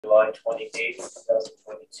July 28th,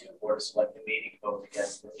 2022, Board of Selectmen meeting, both again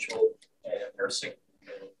virtual and in person. And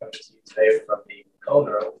coming to you today from the Cone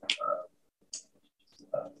Room.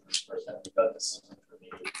 First time we've done this for the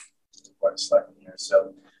Board of Selectmen here.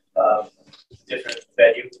 So, different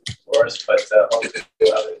venue for us, but hopefully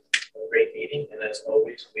we'll have a great meeting. And as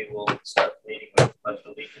always, we will start the meeting with Pledge of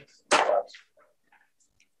Allegiance.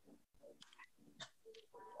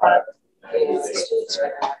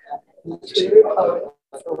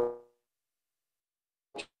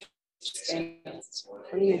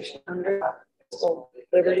 Under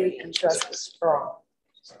liberty and justice for all.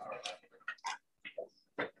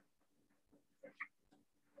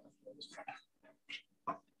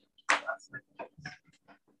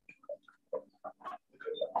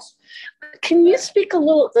 Can you speak a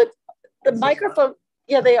little? The microphone.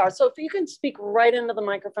 Yeah, they are. So if you can speak right into the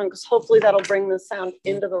microphone, because hopefully that'll bring the sound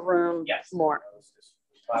into the room more.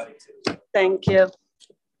 Thank you.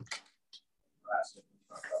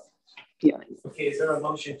 Yeah. Okay, is there a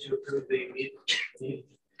motion to approve the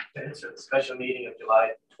minutes of the special meeting of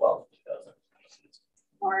July 12th, 2000?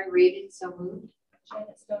 Warren Reed, so moved.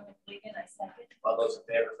 Janet Stone McQueen, I second. All those in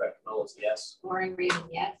favor, Rebecca Knowles, yes. Warren Reed,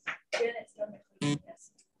 yes. Janet Stone McQueen,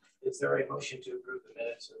 yes. Is there a motion to approve the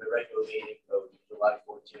minutes of the regular meeting of July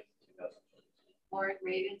 14th, 2020? Warren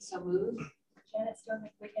Reed, so moved. Janet Stone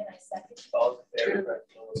McQueen, I second. All those in favor,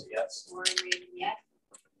 Rebecca Knowles, yes. Warren Reed, yes.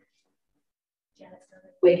 Janet Stone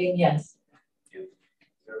McQueen, yes.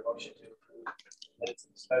 Is there a motion to approve the minutes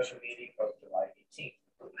of the special meeting of July 18th,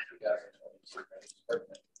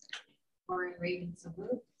 2022? Warren Reed, so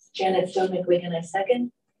moved. Janet Stone McQueen, I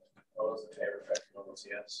second. All those in favor, Rebecca Knowles,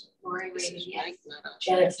 yes. Warren Reed, yes.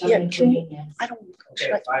 Janet Stone McQueen, yes. I don't.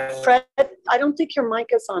 Okay, Fred, I don't think your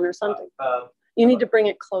mic is on or something. You need to bring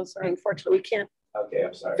it closer. Unfortunately, we can't. Okay,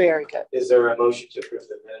 I'm sorry. Very good. Is there a motion to approve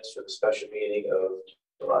the minutes for the special meeting of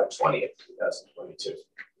July 20th, 2022?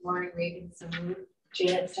 Warren Reed, so moved.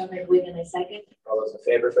 Janet Stone McQueen, I second. All those in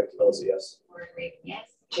favor, Rebecca Knowles, yes. Warren Reed,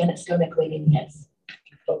 yes. Janet Stone McQueen, yes.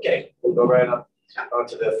 Okay, we'll go right on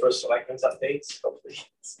to the first selectmen's updates. Hopefully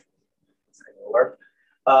it's going to work.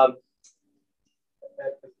 I've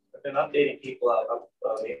been updating people on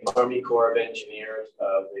the Army Corps of Engineers,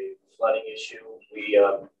 the flooding issue. We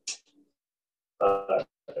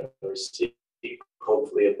received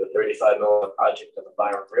hopefully of the $35 million project on the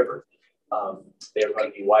Byron River. They're going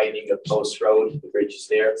to be widening the post road, the bridge is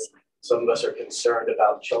there. Some of us are concerned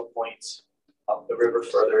about choke points up the river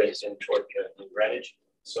further in toward Greenwich.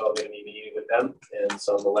 So I'm going to be meeting with them and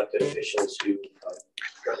some elected officials who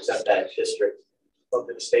represent that district up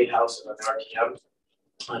to the State House and the RTM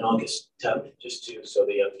on August 10th, just so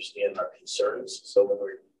they understand our concerns. So when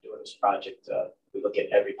we're doing this project, we look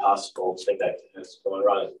at every possible thing that is going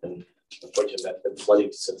on. And unfortunately, that's been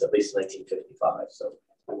flooding since at least 1955. So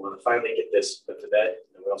we want to finally get this put to bed.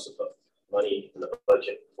 And we also put money in the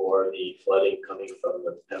budget for the flooding coming from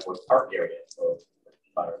the Penwood Park area of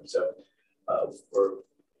fire. So we're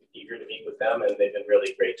eager to meet with them, and they've been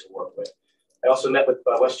really great to work with. I also met with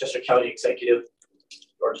Westchester County Executive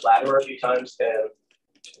George Latimer a few times, and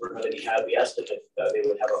we're going to we asked them if they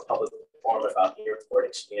would have a public forum about the airport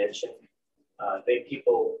expansion. I think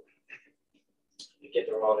people get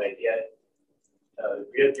the wrong idea.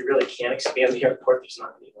 You really can't expand the airport. There's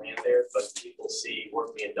not any land there, but people see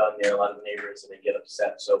work being done there, a lot of neighbors, and they get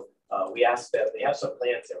upset. So we asked them, they have some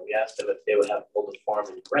plans there. We asked them if they would have a public forum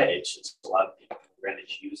in Greenwich, since a lot of people from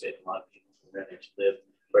Greenwich use it. A lot of people from Greenwich live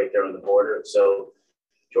right there on the border. So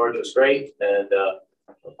George was great, and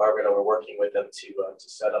Barbara and I were working with them to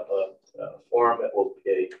set up a forum that will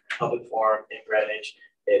be a public forum in Greenwich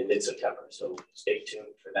in mid-September. So stay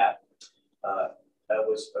tuned for that. I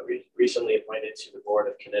was recently appointed to the board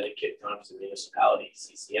of Connecticut Conference of Municipalities,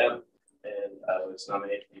 CCM, and I was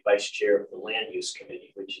nominated to be vice chair of the Land Use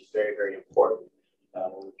Committee, which is very, very important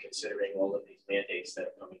when we're considering all of these mandates that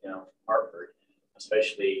are coming down from Hartford,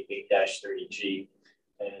 especially 8-30G,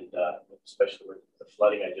 and especially with the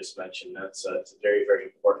flooding I just mentioned. It's a very, very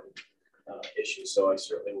important issue. So I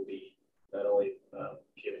certainly will be not only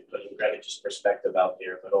putting Greenwich's perspective out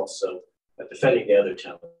there, but also defending the other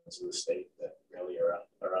towns in the state that really are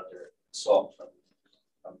under assault from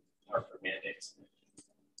Hartford mandates.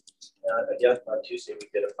 Again, on Tuesday, we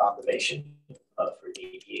did a proclamation for the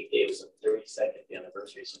EPA. It was the 32nd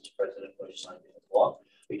anniversary since President Bush signed into law.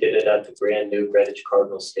 We did it at the brand new Greenwich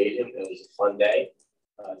Cardinal Stadium. It was a fun day.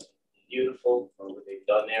 Beautiful what they've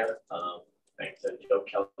done there. Thanks to Joe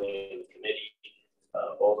Kelly and the committee,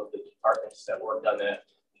 all of the departments that worked on that,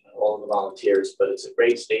 all of the volunteers. But it's a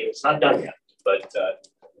great stadium. It's not done yet, but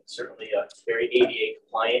it's certainly very ADA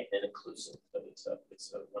compliant and inclusive. But it's a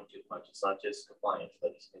 1-2 much. It's not just compliance,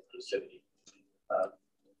 but it's inclusivity.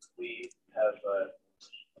 We have a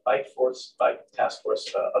bike task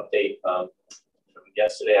force update from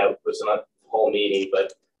yesterday. I was not the whole meeting,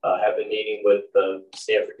 but have been meeting with the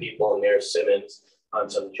Stanford people and Mayor Simmons on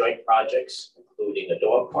some joint projects, including a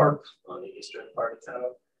dog park on the eastern part of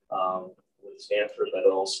town with Stanford, but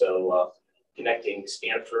also connecting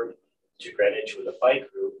Stanford to Greenwich with a bike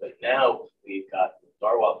route. But now we've got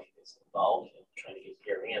Darwell involved in trying to get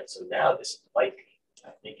here in. So now this bike, I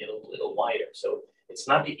make it a little wider. So it's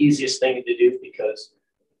not the easiest thing to do because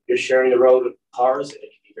you're sharing the road with cars and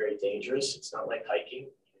it can be very dangerous. It's not like hiking,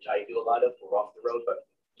 which I do a lot of. We're off the road, but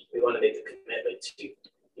we want to make the commitment to,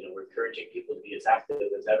 we're encouraging people to be as active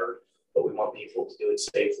as ever, but we want people to do it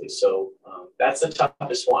safely. So that's the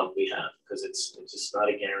toughest one we have because it's just not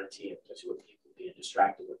a guarantee, especially with people being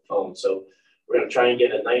distracted with phones. So we're going to try and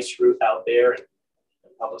get a nice route out there and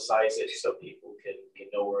publicize it so people can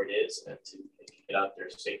know where it is and to get out there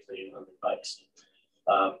safely on their bikes.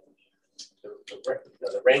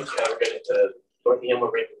 The rank, we're going to Dorothy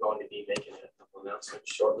Hemmer rank. We're going to be making a couple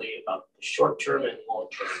announcements shortly about the short-term and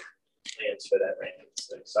long-term plans for that rank.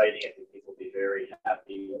 It's exciting. I think people will be very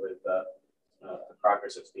happy with the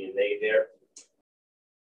progress that's being made there.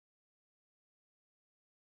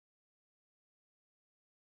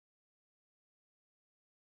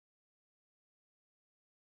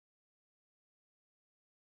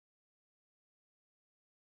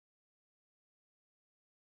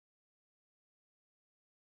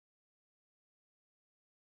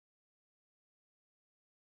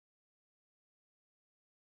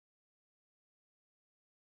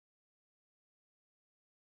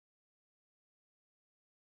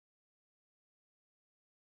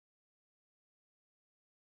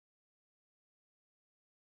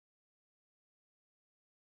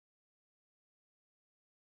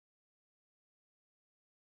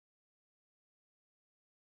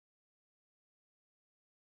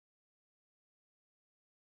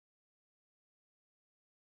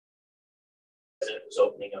 It was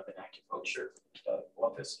opening up an acupuncture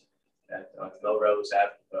office at Melrose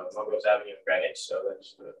Avenue in Greenwich. So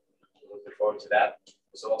that's looking forward to that.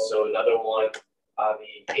 There's also another one on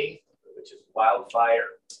the 8th, which is Wildfire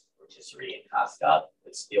Rotisserie in Costco.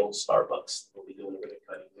 It's the old Starbucks. We'll be doing a ribbon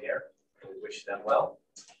cutting there. And we wish them well.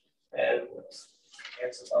 And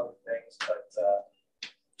some other things, but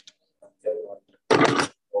the other one.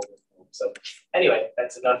 So anyway,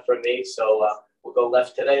 that's enough from me. So we'll go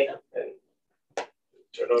left today and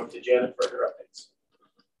turn over to Janet for her updates.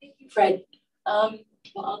 Thank you, Fred. Well,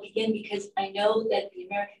 I'll begin because I know that the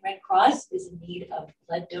American Red Cross is in need of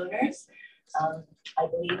blood donors. I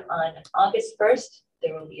believe on August 1st,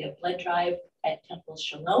 there will be a blood drive at Temple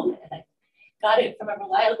Shalom, and I got it from a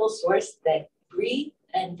reliable source that brie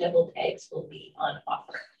and deviled eggs will be on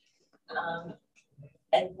offer.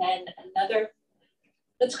 And then another,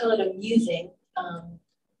 let's call it amusing,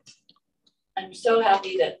 I'm so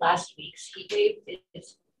happy that last week's heat wave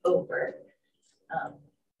is over.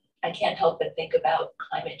 I can't help but think about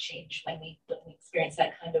climate change when we experience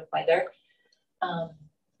that kind of weather.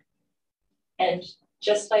 And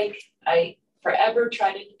just like I forever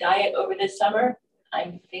try to diet over this summer,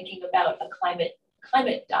 I'm thinking about a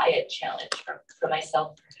climate diet challenge for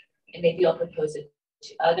myself, and maybe I'll propose it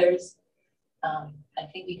to others. I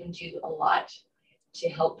think we can do a lot to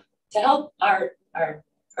help our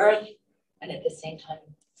earth, and at the same time,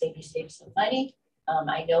 maybe save some money.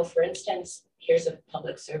 I know, for instance, here's a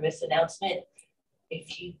public service announcement.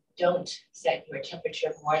 If you don't set your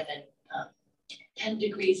temperature more than 10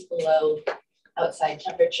 degrees below outside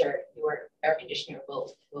temperature, your air conditioner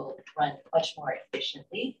will run much more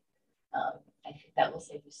efficiently. I think that will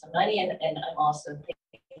save you some money. And I'm also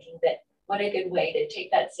thinking that what a good way to take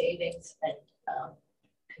that savings and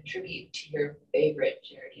contribute to your favorite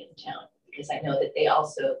charity in town, because I know that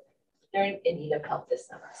they're in need of help this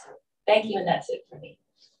summer. So thank you, and that's it for me.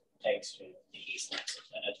 Thanks, Jane.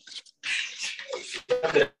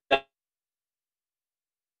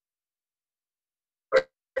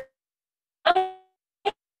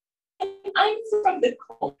 I'm from the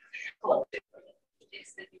cold.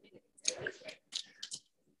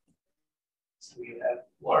 So we have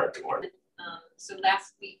Laura. Good morning. So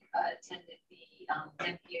last week attended the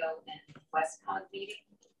MPO and Westcon meeting.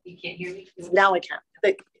 You can't hear me? Now I can.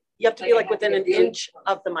 You have to be like within an inch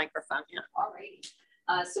of the microphone. Yeah. Alrighty.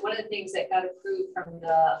 So one of the things that got approved from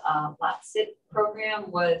the LOTSIP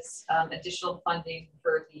program was additional funding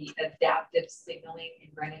for the adaptive signaling in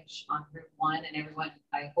Greenwich on Route 1, and everyone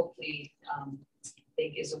I hopefully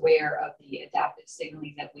think is aware of the adaptive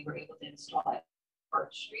signaling that we were able to install at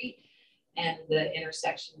Park Street and the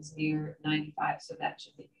intersections near 95. So that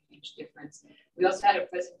should be huge difference. We also had a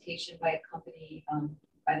presentation by a company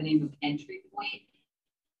by the name of Entry Point.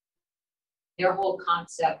 Their whole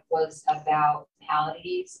concept was about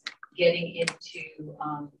municipalities getting into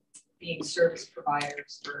being service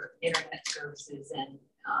providers for internet services and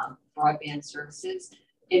broadband services.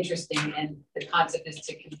 Interesting, and the concept is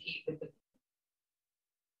to compete with the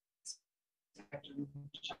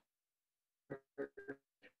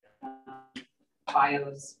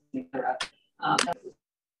bios, etc.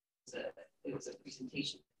 It was a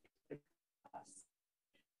presentation.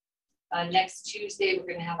 Next Tuesday, we're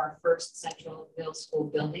going to have our first Central Middle School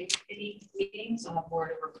Building Committee meeting, so I'll have more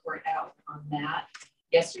to report out on that.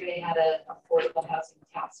 Yesterday, I had an Affordable Housing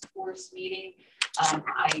Task Force meeting.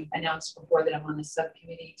 I announced before that I'm on the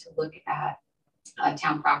subcommittee to look at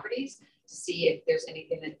town properties to see if there's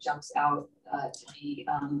anything that jumps out to be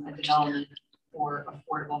a development for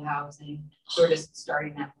affordable housing. So we're just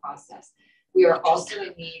starting that process. We are also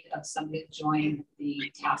in need of somebody to join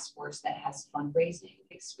the task force that has fundraising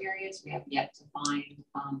experience. We have yet to find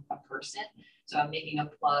a person. So I'm making a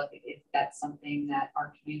plug if that's something that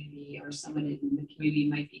our community or someone in the community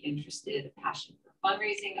might be interested, a passion for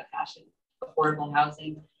fundraising, a passion for affordable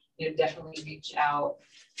housing, you know, definitely reach out.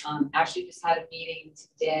 Actually just had a meeting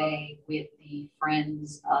today with the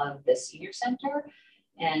Friends of the Senior Center,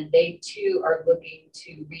 and they too are looking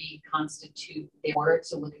to reconstitute their board,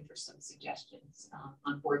 so looking for some suggestions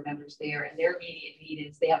on board members there. And their immediate need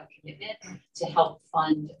is they have a commitment to help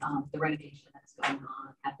fund the renovation that's going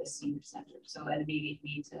on at the senior center. So an immediate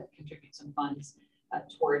need to contribute some funds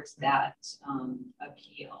towards that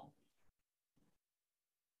appeal.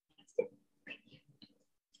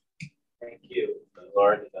 Thank you,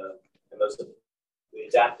 Lauren. And those are the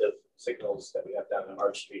adaptive signals that we have down on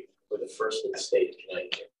Arch Street were the first in the state of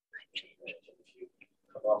Connecticut. If you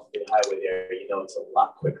come off the highway there, you know it's a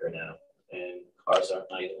lot quicker now, and cars aren't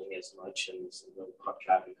idling as much, and there's no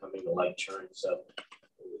traffic coming to light turn. So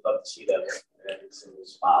we'd love to see that every single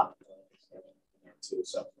spot too.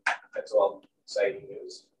 So that's all exciting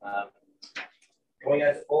news. Going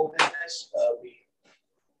on to old business, we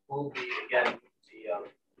will be again the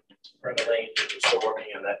Perma Lane. We're still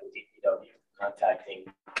working on that with DPW, contacting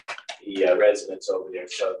the residents over there.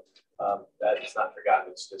 So that is not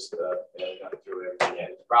forgotten. It's just got through everything,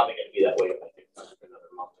 and it's probably going to be that way, I think, for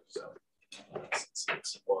another month or so.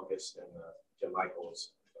 It's August, and Jim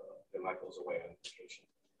Michael's away on vacation.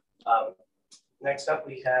 Next up,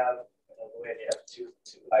 we have two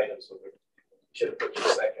items. So we should have put you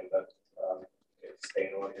second, but it's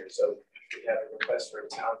staying on here. So we have a request for a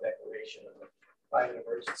town declaration of a climate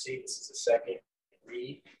emergency. This is the second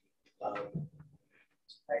read.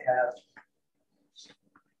 I have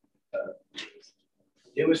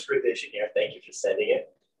newest revision here. Thank you for sending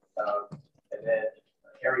it. And then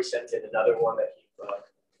Harry sent in another one that he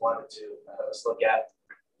wanted to have us look at.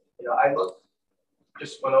 You know, I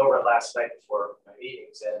just went over it last night before my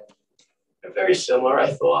meetings, and they're very similar,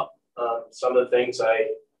 I thought. Some of the things I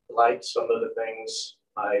liked, some of the things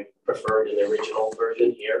I preferred in the original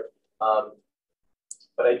version here.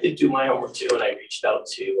 But I did do my homework too, and I reached out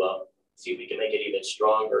to see if we can make it even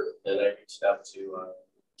stronger. And I reached out to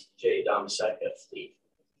Jay Domasek at Fleet,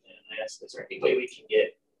 and I asked, is there any way we can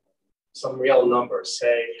get some real numbers,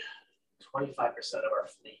 say 25% of our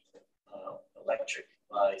fleet electric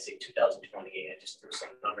by say 2028? I just threw some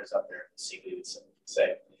numbers up there to see what he would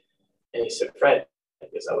say. And he said, Fred,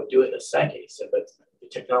 because I would do it in a second. He said, but the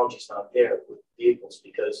technology's not there with vehicles,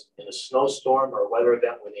 because in a snowstorm or a weather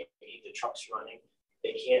event when they need the trucks running,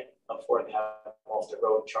 they can't afford to have them off the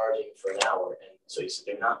road charging for an hour. And so he said,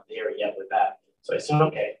 they're not there yet with that. So I said,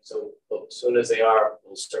 okay, so as soon as they are,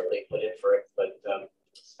 we'll certainly put in for it. But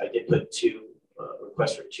I did put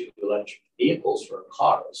requests for 2 electric vehicles for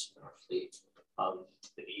cars in our fleet.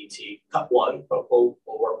 The VET cut one, but we'll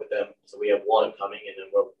work with them. So we have one coming, and then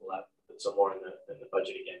we'll have some more in the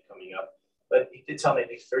budget again coming up. But he did tell me I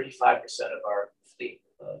think 35% of our fleet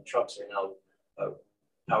trucks are now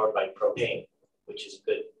powered by propane, which is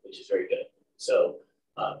good, which is very good. So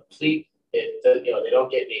fleet, they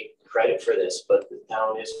don't get any credit for this, but the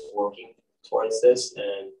town is working towards this,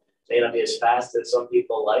 and may not be as fast as some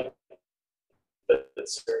people like, but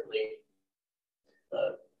certainly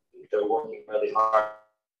they're working really hard.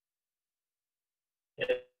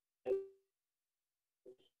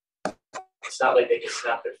 It's not like they can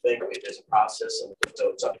snap their finger. There's a process, and so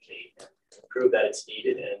it's up to prove that it's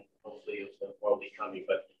needed, and hopefully more will be coming.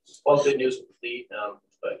 But all good news with the fleet.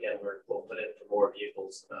 But again, we'll put in for more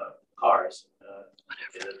vehicles, cars,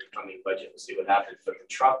 in the coming budget. We'll see what happens. But the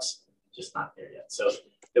trucks, just not there yet. So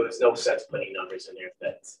there was no sense putting numbers in there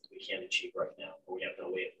that we can't achieve right now, or we have no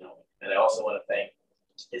way of knowing. And I also want to thank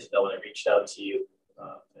his ago when I reached out to you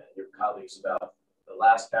and your colleagues about the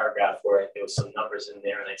last paragraph where there was some numbers in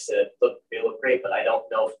there, and I said, look, they look great, but I don't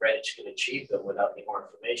know if Greenwich can achieve them without any more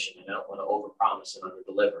information, and I don't want to overpromise and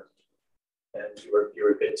underdeliver. And you were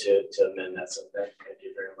good to amend that, so thank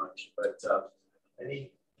you very much. But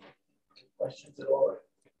any questions at all?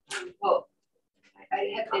 Well,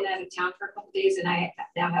 I have been out of town for a couple of days, and I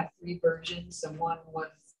now have 3 versions. So one was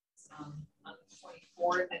on the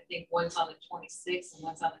 24th, I think one's on the 26th, and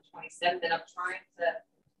one's on the 27th. And I'm trying to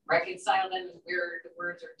reconcile them where the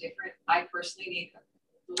words are different. I personally need a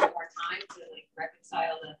little more time to like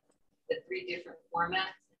reconcile the 3 different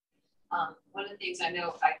formats. One of the things I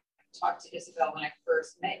know I talked to Isabel when I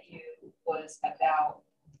first met you was about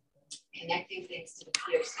connecting things to the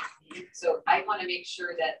POCD. So I want to make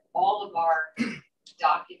sure that all of our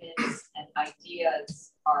documents and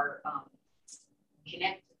ideas are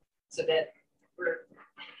connected so that we're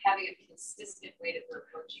having a consistent way that we're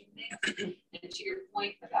approaching things. And to your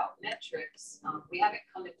point about metrics, we haven't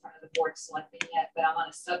come in front of the board selecting yet, but I'm on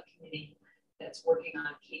a subcommittee that's working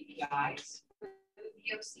on KPIs for the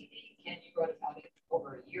POCD. Ken, you wrote about it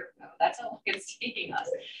over a year ago. That's how long it's taking us.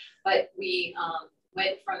 But we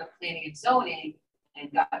went from the planning and zoning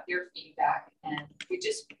and got their feedback, and we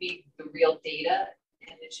just need the real data,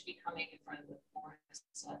 and it should be coming in front of the board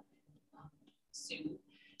soon.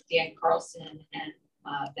 Dan Carlson and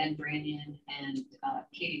Ben Brannion and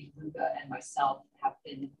Katie Luga and myself have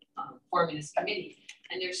been forming this committee.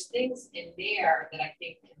 And there's things in there that I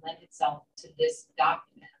think can lend itself to this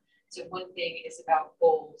document. So one thing is about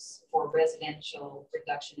goals for residential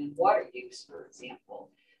reduction in water use, for example.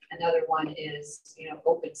 Another one is,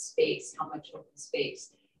 open space, how much open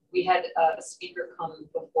space. We had a speaker come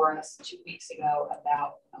before us 2 weeks ago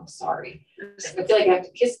about, I'm sorry, I feel like I have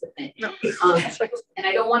to kiss the thing. No. And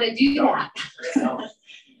I don't want to do that.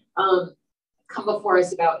 Come before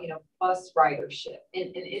us about, bus ridership.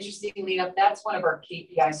 And interestingly enough, that's one of our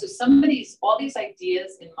KPIs. So all these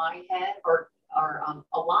ideas in my head are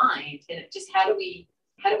aligned, and it just, how do we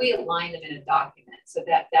align them in a document? So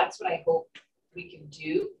that's what I hope we can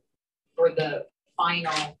do for the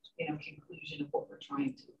final, conclusion of what we're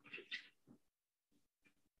trying to.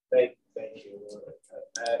 Thank you.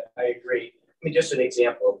 I agree. I mean, just an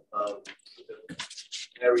example, the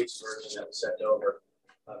Harry's version that was sent over,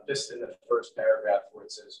 just in the first paragraph where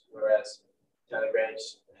it says, whereas Town of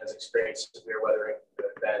Greenwich has experienced severe weather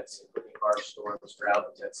events, including harsh storms, drought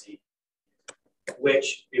intensity,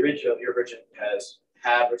 which your version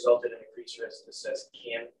have resulted in increased risk. This says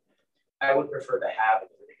can. I would prefer to have,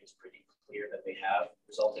 because I think it's pretty clear that they have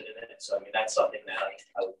resulted in it. So I mean, that's something that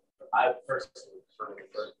I personally prefer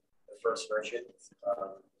the first version.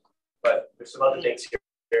 But there's some other things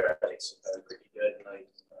here I think are pretty good. And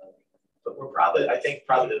but I think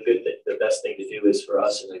the best thing to do is for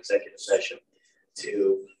us in an executive session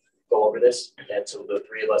to go over this, and so the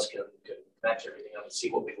 3 of us can match everything up and see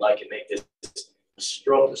what we like and make this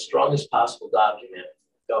the strongest possible document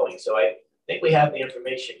going. So I think we have the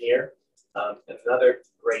information here. And another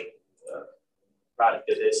great product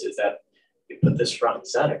of this is that we put this front and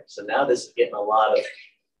center. So now this is getting a lot of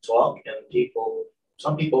talk, and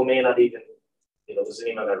some people may not even, wasn't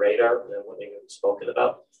even on their radar and what they've spoken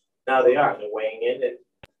about. Now they are, and they're weighing in. And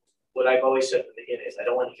what I've always said from the beginning is I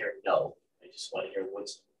don't want to hear no. I just want to hear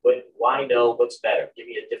why no, what's better. Give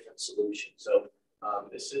me a different solution. So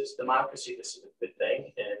this is democracy. This is a good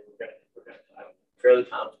thing, and I'm fairly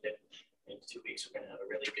confident in 2 weeks we're going to have a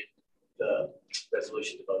really good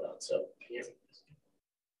resolution to vote on. So,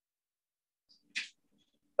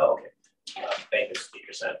 okay. Thank you,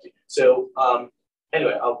 Speaker Santi. So,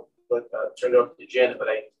 anyway, I'll turn it over to Janet, but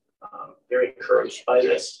I'm very encouraged by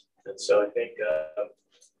this. And so I think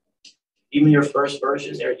even your first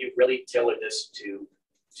version there, you've really tailored this to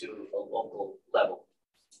a local level,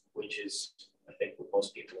 which is, I think, what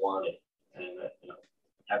most people wanted. And,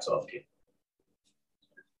 hats off to you.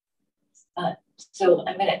 So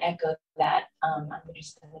I'm going to echo that. I'm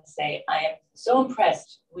just going to say I am so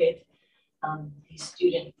impressed with these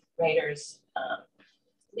student writers'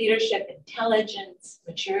 leadership, intelligence,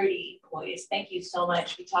 maturity, poise. Thank you so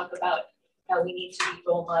much. We talk about how we need to be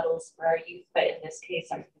role models for our youth, but in this case,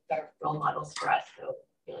 our youth are role models for us. So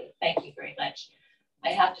really, thank you very much. I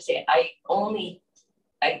have to say, I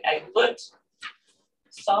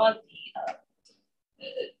saw the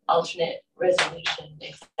alternate resolution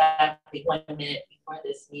exactly 1 minute before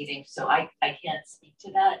this meeting, so I can't speak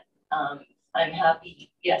to that. I'm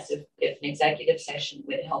happy, yes, if an executive session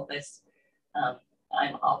would help us,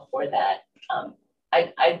 I'm all for that.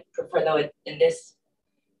 I prefer, though, in this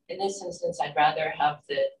instance, I'd rather have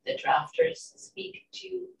the drafters speak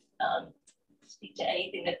to speak to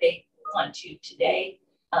anything that they want to today.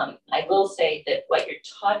 I will say that what you're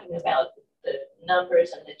talking about, the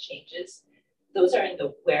numbers and the changes, those are in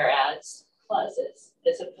the whereas clauses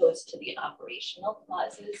as opposed to the operational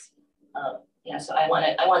clauses. So I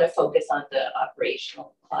want to focus on the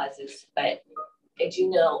operational clauses, but I do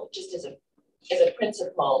know, just as a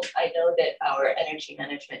principle, I know that our Energy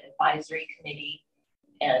Management Advisory Committee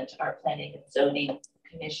and our Planning and Zoning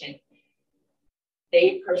Commission,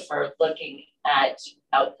 they prefer looking at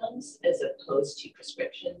outcomes as opposed to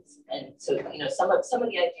prescriptions. And so, some of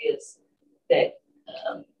the ideas that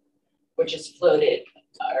were just floated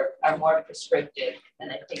are more prescriptive,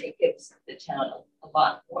 and I think it gives the town a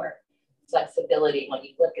lot more flexibility when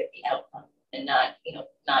you look at the outcome and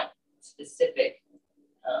not specific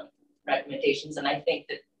recommendations. And I think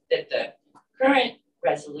that the current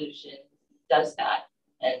resolution does that,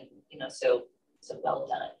 and so well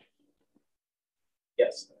done.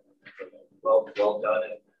 Yes, well done,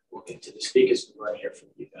 and we'll get to the speakers. We want to hear from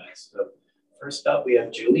you guys. So first up, we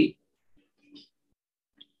have Julie.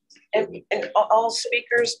 And all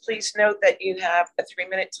speakers, please note that you have a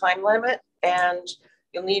 3-minute time limit, and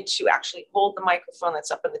you'll need to actually hold the microphone that's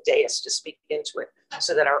up on the dais to speak into it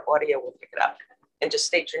so that our audio will pick it up. And just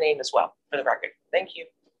state your name as well for the record. Thank you.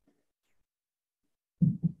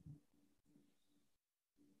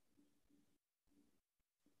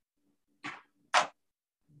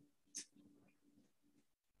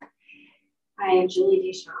 Hi, I'm Julie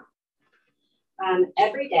Deschamps.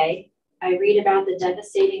 Every day, I read about the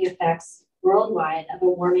devastating effects worldwide of a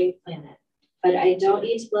warming planet, but I don't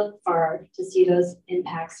need to look far to see those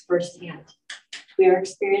impacts firsthand. We are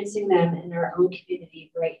experiencing them in our own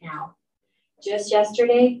community right now. Just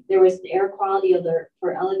yesterday, there was an air quality alert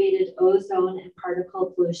for elevated ozone and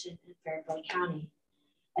particle pollution in Fairfield County.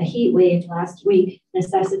 A heat wave last week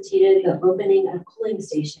necessitated the opening of cooling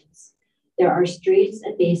stations. There are streets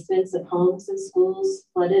and basements of homes and schools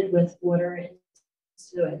flooded with water and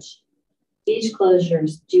sewage. Beach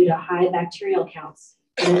closures due to high bacterial counts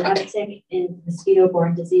and an uptick in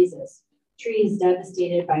mosquito-borne diseases. Trees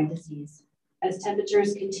devastated by disease. As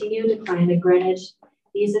temperatures continue to climb in Greenwich,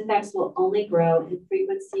 these effects will only grow in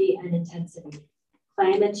frequency and intensity.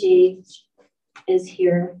 Climate change is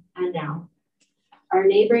here and now. Our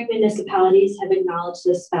neighboring municipalities have acknowledged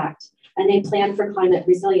this fact, and they plan for climate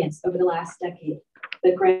resilience over the last decade.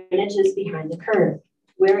 But Greenwich is behind the curve.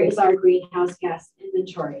 Where is our greenhouse gas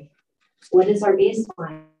inventory? What is our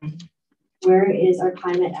baseline? Where is our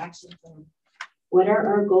climate action plan? What are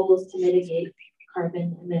our goals to mitigate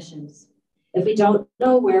carbon emissions? If we don't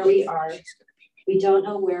know where we are, we don't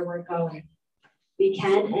know where we're going. We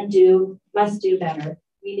can and must do better.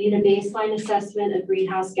 We need a baseline assessment of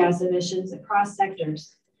greenhouse gas emissions across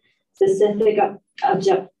sectors, specific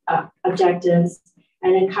objectives,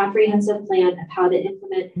 and a comprehensive plan of how to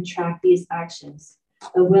implement and track these actions.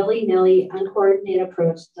 A willy-nilly, uncoordinated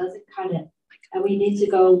approach doesn't cut it, and we need to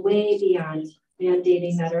go way beyond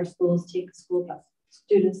mandating that our schools take the school bus,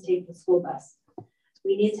 students take the school bus.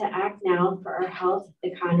 We need to act now for our health,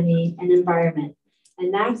 economy, and environment.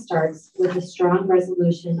 And that starts with a strong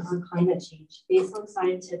resolution on climate change based on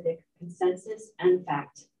scientific consensus and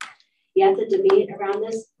fact. Yet the debate around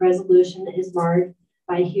this resolution is marred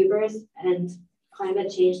by hubris and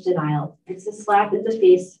climate change denial. It's a slap in the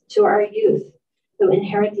face to our youth who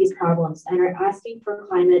inherit these problems and are asking for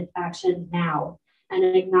climate action now, and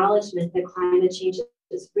an acknowledgement that climate change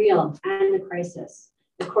is real and a crisis.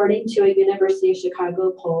 According to a University of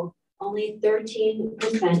Chicago poll, only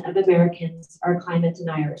 13% of Americans are climate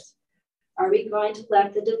deniers. Are we going to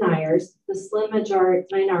let the deniers, the slim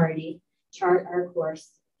minority, chart our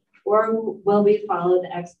course? Or will we follow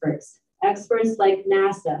the experts? Experts like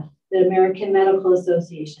NASA, the American Medical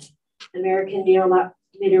Association, American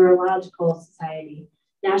Meteorological Society,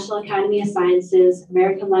 National Academy of Sciences,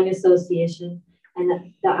 American Lung Association,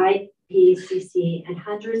 and the IPCC, and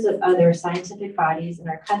hundreds of other scientific bodies in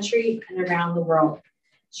our country and around the world.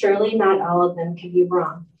 Surely not all of them can be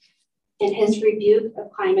wrong. In his rebuke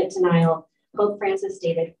of climate denial, Pope Francis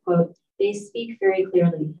stated, quote, "They speak very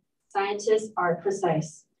clearly. Scientists are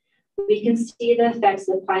precise. We can see the effects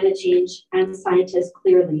of climate change, and scientists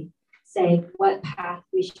clearly say what path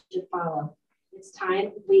we should follow. It's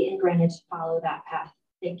time we in Greenwich follow that path."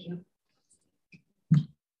 Thank you.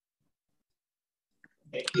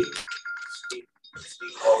 Thank you.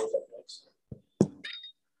 Steve Hall is up next.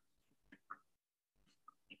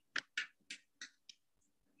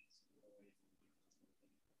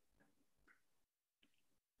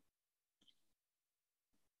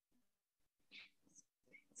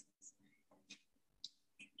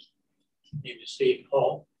 Name is Steve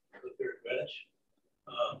Hall, live here in Greenwich.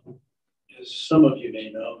 as some of you may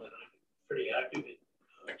know, that I'm pretty active in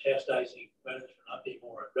chastising Greenwich for not being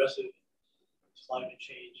more aggressive in climate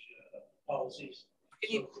change policies.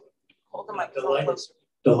 Can you hold the I'm microphone closer?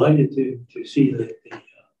 Delighted to see that the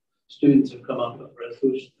students have come up with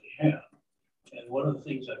resolutions they have. And one of the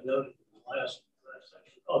things I've noted in the last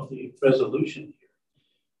section of the resolution here,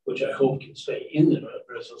 which I hope can stay in the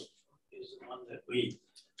resolution, is the one that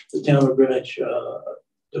the town of Greenwich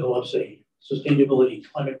develops a sustainability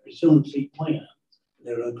climate resiliency plan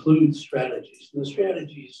that includes strategies. And the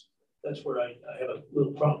strategies, that's where I have a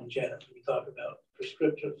little problem, Janet, when we talk about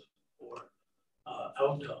prescriptive or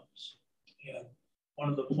outcomes. And one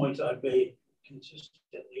of the points I've made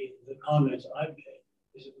consistently, the comments I've made,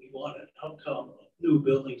 is that we want an outcome of new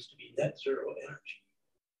buildings to be net zero energy.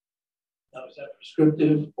 Now, is that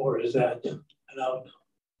prescriptive or is that an outcome?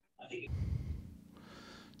 I think.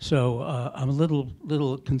 So I'm a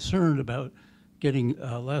little concerned about getting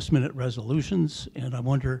last minute resolutions, and I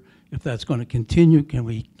wonder if that's going to continue. Can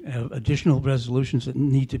we have additional resolutions that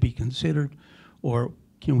need to be considered, or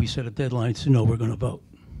can we set a deadline to know we're going to vote?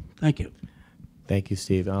 Thank you. Thank you,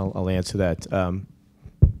 Steve. I'll answer that.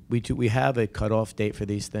 We have a cutoff date for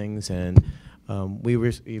these things, and we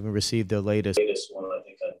even received the latest one, I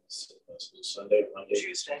think, on Sunday,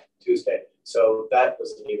 Monday, Tuesday. So that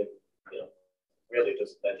wasn't even, really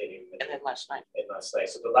that didn't even. And then last night.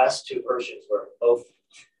 So the last two versions were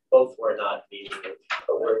both were not meeting,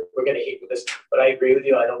 but we're going to hit with this. But I agree with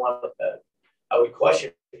you. I don't want I would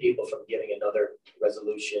caution people from giving another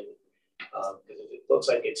resolution because it looks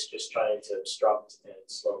like it's just trying to obstruct and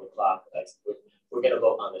slow the clock. We're going to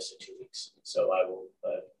vote on this in 2 weeks. So I will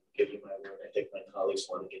give you my word. I think my colleagues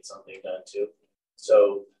want to get something done too.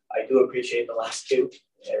 So I do appreciate the last two.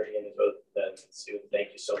 Harry and Sue,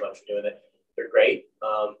 thank you so much for doing that. They're great.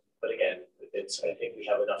 But again, I think we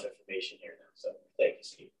have enough information here now. So thank you,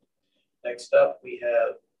 Steve. Next up, we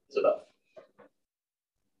have Isabel.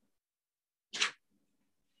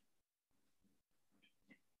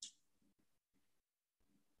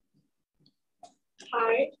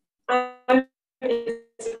 Hi, I'm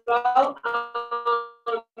Isabel.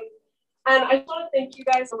 And I just want to thank you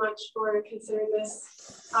guys so much for considering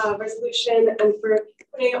this resolution and for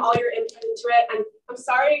putting all your input into it. And I'm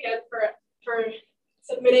sorry again for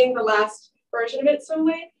submitting the last version of it so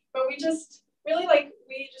late, but we just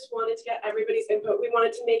wanted to get everybody's input. We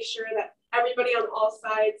wanted to make sure that everybody on all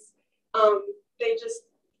sides, they just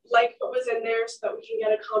like what was in there so that we can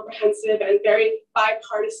get a comprehensive and very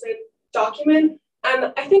bipartisan document.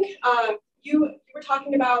 And I think you were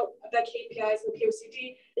talking about the KPIs and the POCD,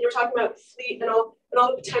 and you were talking about the fleet and all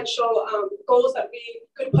the potential goals that we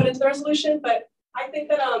could put into the resolution. But I think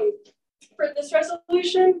that for this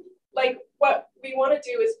resolution, like what we want to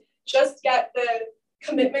do is just get the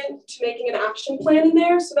commitment to making an action plan in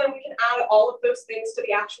there, so then we can add all of those things to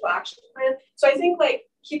the actual action plan. So I think like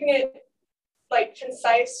keeping it like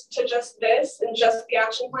concise to just this and just the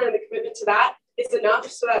action plan and the commitment to that is enough,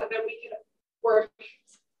 so that then we can work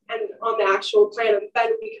and on the actual plan, and then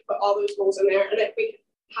we can put all those goals in there, and if we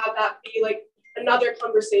have that be like another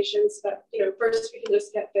conversation, so that first we can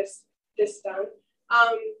just get this done.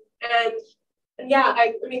 And yeah,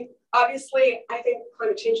 I mean, obviously, I think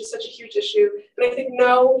climate change is such a huge issue, and I think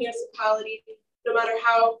no municipality, no matter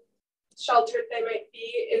how sheltered they might be,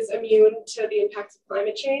 is immune to the impacts of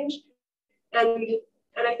climate change. And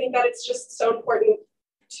I think that it's just so important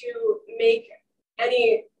to make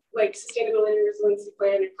any like sustainability and resiliency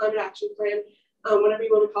plan or climate action plan, whatever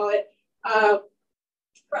you want to call it,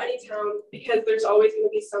 for any town, because there's always going to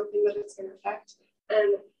be something that it's going to affect.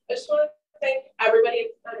 And I just want to thank everybody,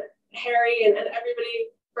 Harry and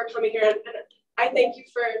everybody for coming here. And I thank you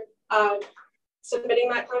for submitting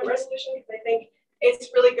that climate resolution, because I think it's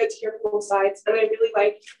really good to hear from both sides. And I really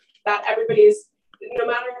like that everybody's, no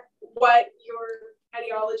matter what your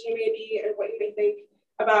ideology may be and what you may think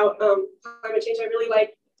about climate change, I really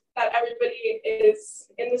like that everybody is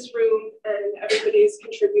in this room and everybody's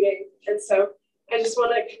contributing. And so I just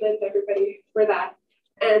want to commend everybody for that.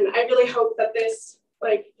 And I really hope that this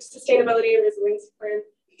like sustainability and resilience plan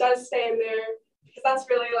does stay in there, because that's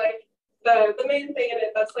really like the main thing in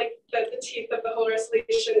it. That's like the teeth of the whole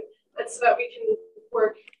resolution. And so that we can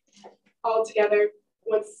work all together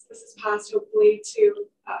once this is passed, hopefully to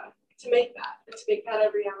make that and to make that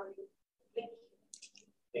a reality. Thank you.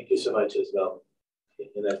 Thank you so much, Isabel.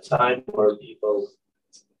 In a time where people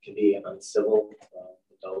can be uncivil,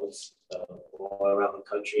 adults all around the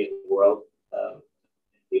country and the world,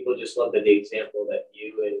 people just love the example that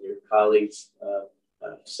you and your colleagues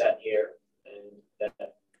set here, and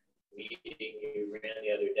that meeting you ran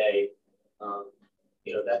the other day.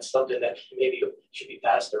 that's something that maybe should be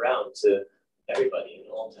passed around to everybody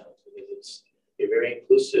in all towns, because you're very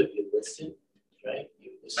inclusive, you listen, right?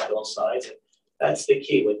 You listen to all sides. And that's the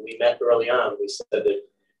key. When we met early on, we said that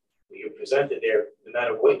you presented there, no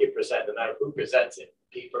matter what you present, no matter who presents it,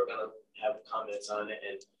 people are going to have comments on it,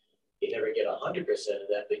 and you never get 100% of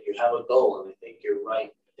that, but you have a goal. And I think you're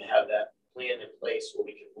right to have that plan in place where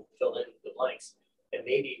we can fill in the blanks, and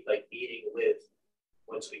maybe like meeting with,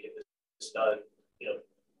 once we get this done,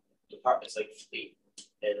 departments like fleet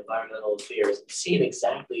and environmental affairs, seeing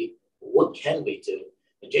exactly what can we do.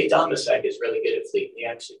 And Jay Domasek is really good at fleet. He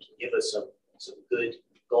actually can give us some good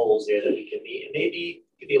goals there that we can meet, and maybe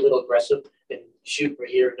be a little aggressive and shoot for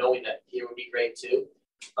here, knowing that here would be great too.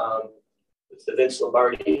 The Vince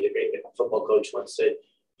Lombardi, the great football coach, once said,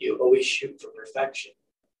 "You always shoot for perfection.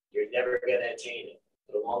 You're never going to attain it,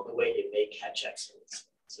 but along the way, you may catch excellence.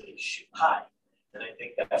 So you shoot high." And I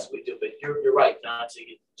think that's what we do. But you're right, not to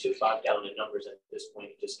get too bogged down in numbers at this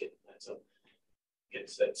point. Just get that. So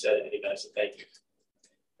get that said, anyway. So thank you.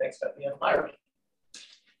 Thanks, Bethany. Myra.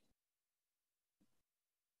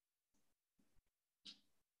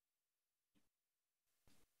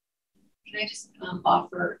 Can I just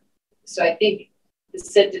offer? So I think the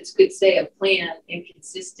sentence could say a plan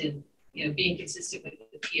inconsistent, being consistent with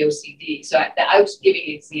the POCD. So I was giving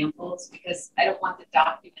examples because I don't want the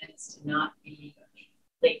documents to not be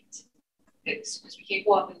linked, because we can't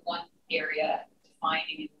go up in one area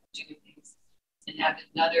defining and doing things and have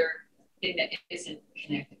another thing that isn't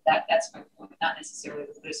connected. That's my point. Not necessarily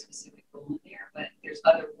to put a specific goal in there, but there's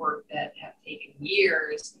other work that have taken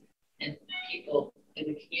years and people in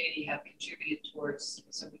the community have contributed towards,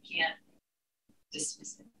 so we can't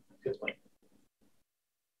dismiss it. Good point.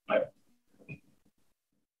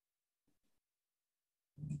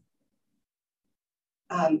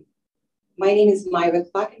 My name is Myra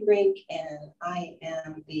Klockenbrink, and I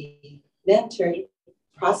am the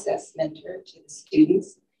process mentor to the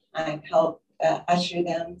students. I've helped usher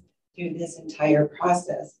them through this entire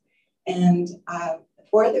process. And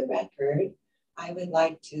for the record, I would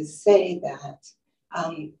like to say that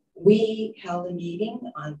we held a meeting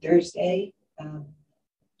on Thursday,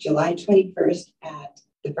 July 21st, at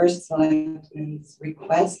the first Selectmen's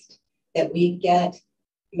request that we get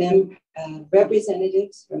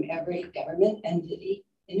representatives from every government entity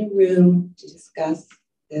in a room to discuss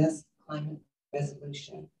this climate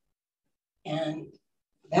resolution. And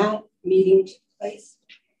that meeting took place,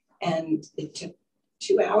 and it took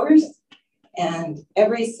 2 hours, and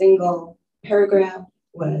every single paragraph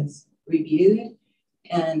was reviewed,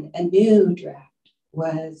 and a new draft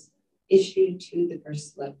was issued to the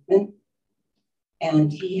first selectman,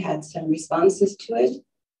 and he had some responses to it.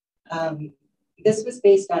 This was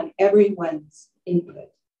based on everyone's input.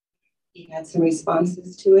 He had some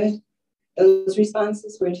responses to it. Those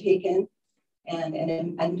responses were taken, and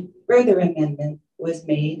a further amendment was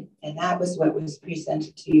made, and that was what was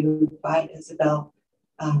presented to you by Isabel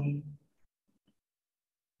 2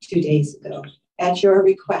 days ago at your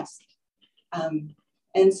request.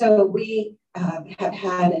 And so we have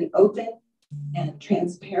had an open and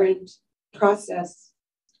transparent process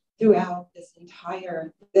throughout this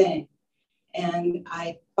entire thing. And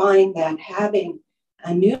I find that having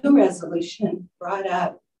a new resolution brought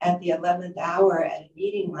up at the 11th hour at a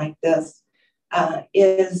meeting like this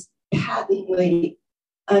is patently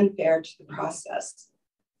unfair to the process,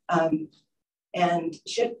 and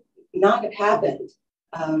should not have happened.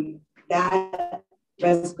 That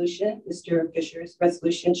resolution, Mr. Fisher's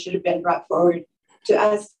resolution, should have been brought forward to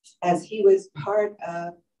us as he was part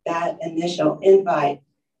of that initial invite.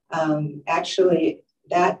 Actually,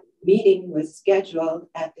 that meeting was scheduled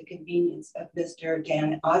at the convenience of Mr.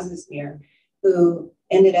 Dan Ozismere, who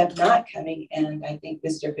ended up not coming, and I think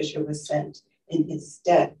Mr. Fisher was sent in his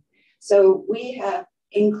stead. So we have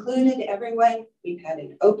included everyone. We've had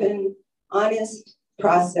an open, honest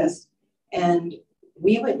process, and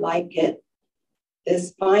we would like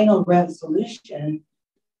this final resolution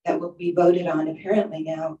that will be voted on apparently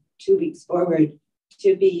now 2 weeks forward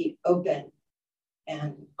to be open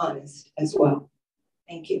and honest as well.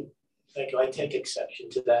 Thank you. Thank you. I take exception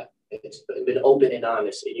to that. It's been open and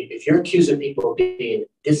honest. If you're accusing people of being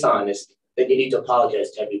dishonest, then you need to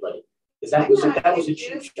apologize to everybody. Because that was a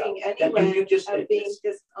cheap shot. Anyone of being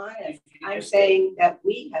dishonest. I'm saying that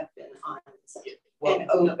we have been honest and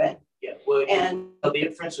open. Yeah, well, and the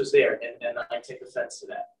inference was there, and I take offense to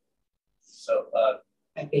that. So,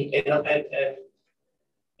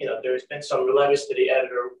 there's been some letters to the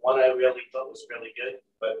editor. One I really thought was really good,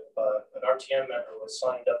 but an RTM member was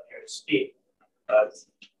signed up here to speak,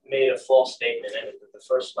 made a false statement in it that the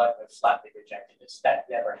first selectman flatly rejected this. That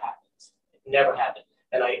never happened. It never happened.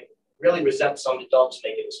 And I really resent some adults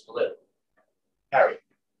making this political. Harry,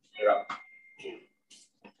 you're up.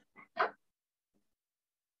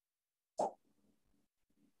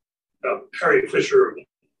 Harry Fisher,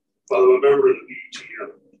 while I'm a member of the BET,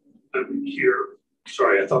 I'm here.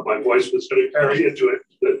 Sorry, I thought my voice was going to carry into it.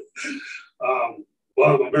 But,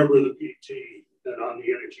 while I'm a member of the BET and on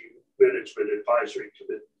the Energy Management Advisory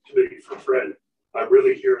Committee for FRED, I'm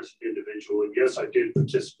really here as an individual. And yes, I did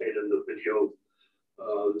participate in the video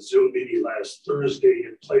Zoom meeting last Thursday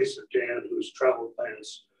in place of Dan, whose travel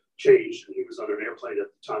plans changed, and he was on an airplane at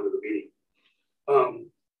the time of the meeting.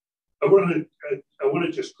 I want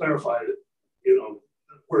to just clarify that, you know,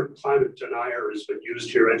 the word climate denier has been used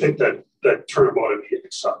here. I think that that term ought to be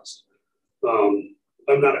excised. I'm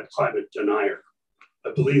not a climate denier.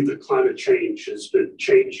 I believe that climate change has been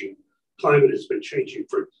changing. Climate has been changing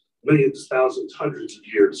for millions, thousands, hundreds of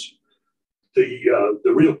years. The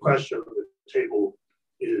real question on the table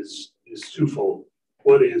is twofold.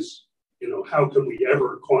 One is, you know, how can we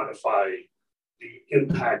ever quantify the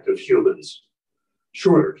impact of humans?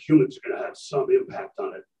 Sure, humans are going to have some impact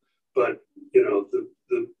on it, but you know,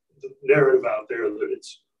 the narrative out there that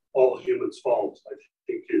it's all humans' fault, I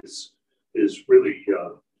think is really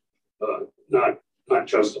not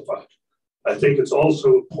justified. I think it's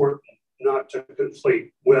also important not to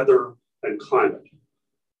conflate weather and climate.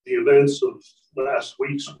 The events of last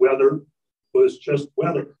week's weather was just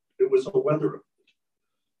weather. It was a weather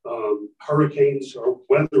event. Hurricanes are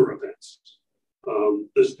weather events.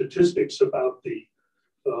 The statistics about the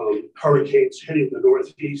hurricanes hitting the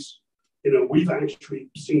Northeast, you know, we've actually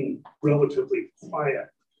seen relatively quiet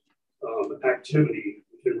activity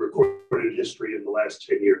in recorded history in the last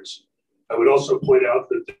 10 years. I would also point out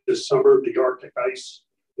that this summer, the Arctic ice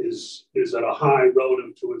is at a high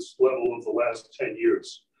relative to its level of the last 10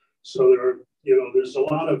 years. So there's a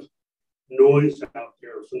lot of noise out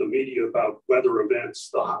there from the media about weather events,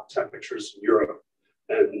 the hot temperatures in Europe.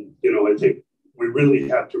 And, you know, I think we really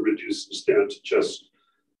have to reduce this down to just,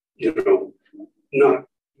 you know, not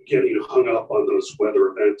getting hung up on those weather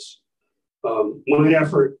events. My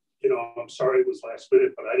effort, you know, I'm sorry it was last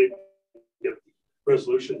minute, but I didn't get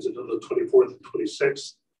resolutions until the 24th and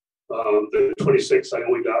 26th. The 26th I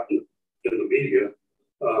only got in the media,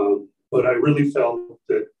 but I really felt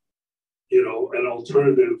that, you know, an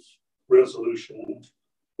alternative resolution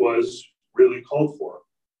was really called for.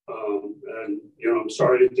 And, you know, I'm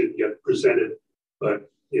sorry it didn't get presented, but,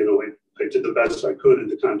 you know, I did the best I could in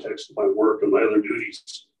the context of my work and my other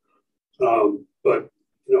duties. But,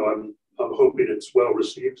 you know, I'm hoping it's well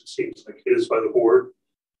received. It seems like it is by the board.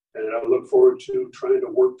 And I look forward to trying to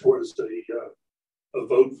work towards a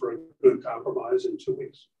vote for a good compromise in 2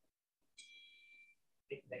 weeks.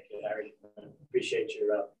 Thank you, Larry. Appreciate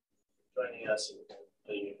your joining us.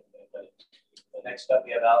 The next up,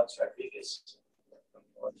 we have Alex Rodriguez from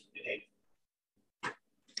North New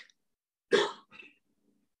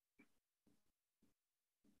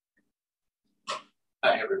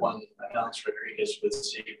Hi, everyone. I'm Alex Rodriguez with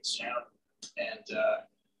Save the Sound. And,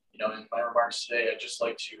 you know, in my remarks today, I'd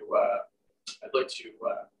like to,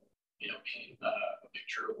 you know, paint a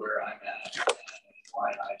picture of where I'm at and why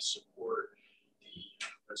I support the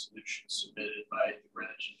resolution submitted by the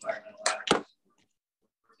Greenwich Environmental Advocacy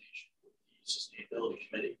Coordination with the Sustainability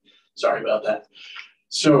Committee. Sorry about that.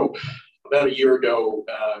 So about a year ago,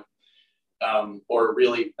 or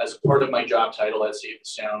really as a part of my job title at Save the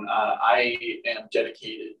Sound, I am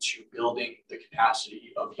dedicated to building the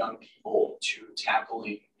capacity of young people to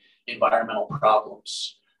tackling environmental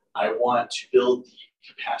problems. I want to build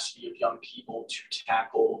the capacity of young people to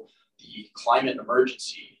tackle the climate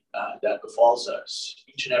emergency that befalls us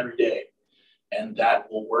each and every day. And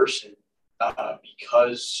that will worsen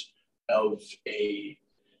because of a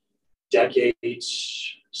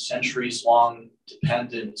decades, centuries-long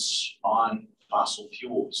dependence on fossil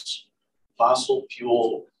fuels. Fossil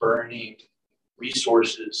fuel burning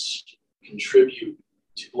resources contribute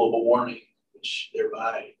to global warming, which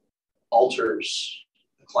thereby alters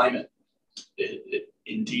the climate. It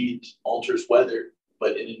indeed alters weather,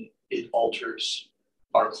 but it alters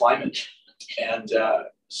our climate. And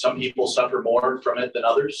some people suffer more from it than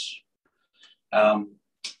others.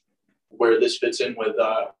 Where this fits in with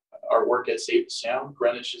our work at Save the Sound,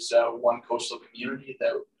 Greenwich is one coastal community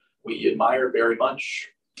that we admire very much,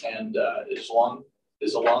 and is along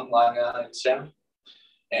Long Island Sound.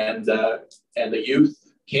 And the youth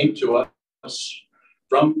came to us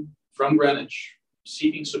from Greenwich,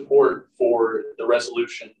 seeking support for the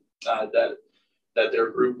resolution that their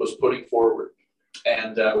group was putting forward,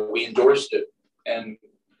 and we endorsed it. And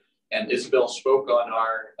Isabel spoke on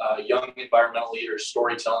our Young Environmental Leaders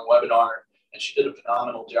Storytelling webinar and she did a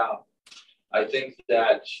phenomenal job. I think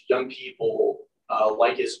that young people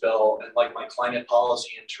like Isabel and like my climate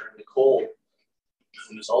policy intern, Nicole,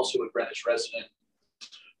 who is also a Greenwich resident,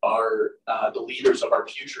 are the leaders of our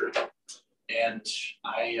future. And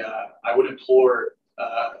I would implore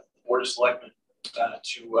Board of Selectmen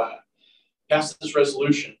to pass this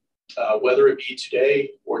resolution, whether it be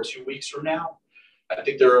today or 2 weeks from now. I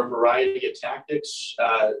think there are a variety of tactics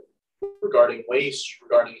regarding waste,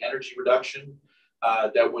 regarding energy reduction,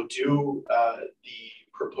 that would do the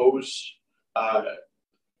proposed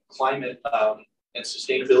climate and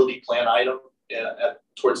sustainability plan item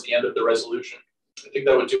towards the end of the resolution. I think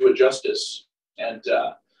that would do it justice. And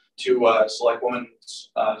to Selectwoman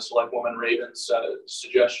Raven's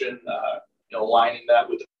suggestion, aligning that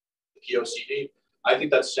with the POCD, I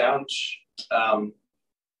think that sounds.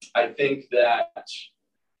 I think that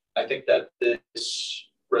this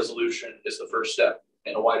resolution is the first step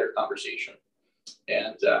in a wider conversation.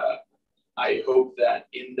 And I hope that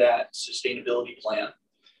in that sustainability plan,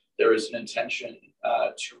 there is an intention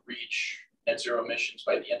to reach net zero emissions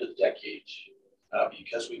by the end of the decade,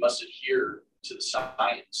 because we must adhere to the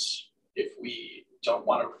science if we don't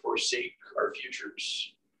want to forsake our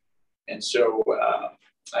futures. And so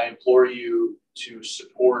I implore you to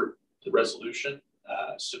support the resolution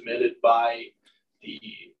submitted by the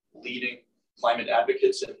leading climate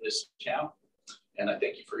advocates in this town. And I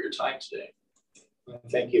thank you for your time today.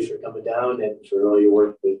 Thank you for coming down and for all your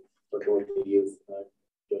work with working with the youth.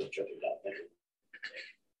 Doing a terrific job. Thank you.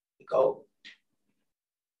 Nicole.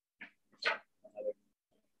 Another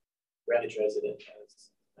Greenwich resident,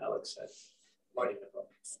 as Alex said. Morning, Nicole.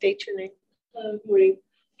 State your name. Hello, good morning.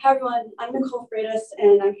 Hi everyone, I'm Nicole Freitas,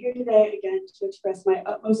 and I'm here today again to express my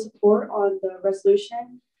utmost support on the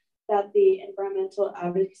resolution that the Environmental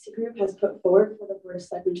Advocacy Group has put forward for the Board of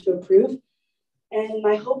Selectmen to approve. And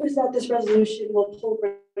my hope is that this resolution will pull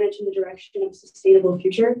Greenwich in the direction of a sustainable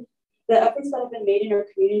future. The efforts that have been made in our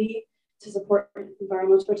community to support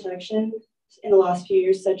environmental protection in the last few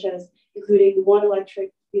years, such as including one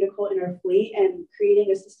electric vehicle in our fleet and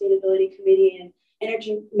creating a sustainability committee and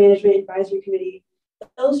energy management advisory committee,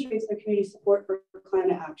 illustrates the community support for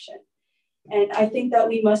climate action. And I think that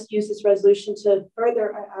we must use this resolution to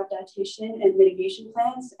further our adaptation and mitigation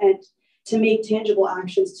plans and to make tangible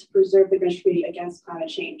actions to preserve the Greenwich community against climate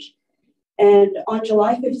change. And on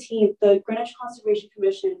July 15th, the Greenwich Conservation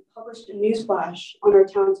Commission published a newsflash on our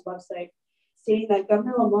town's website stating that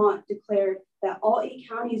Governor Lamont declared that all 8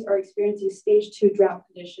 counties are experiencing stage 2 drought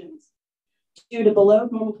conditions due to below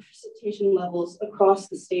normal precipitation levels across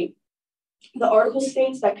the state. The article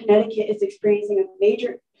states that Connecticut is experiencing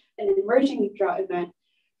an emerging drought event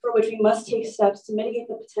for which we must take steps to mitigate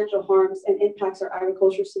the potential harms and impacts our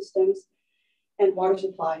agriculture systems and water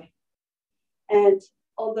supply. And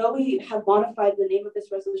although we have modified the name of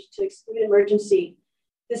this resolution to exclude emergency,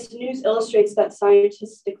 this news illustrates that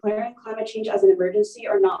scientists declaring climate change as an emergency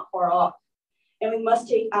are not far off. And we must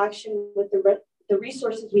take action with the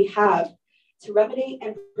resources we have to remedy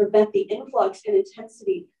and prevent the influx and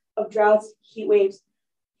intensity of droughts, heat waves,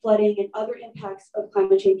 flooding, and other impacts of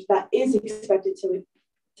climate change that is expected to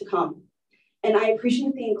come. And I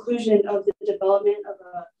appreciate the inclusion of the development of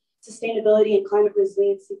a sustainability and climate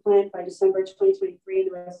resiliency plan by December 2023 in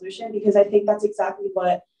the resolution, because I think that's exactly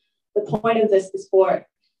what the point of this is for.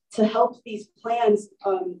 To help these plans,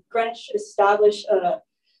 Greenwich should establish a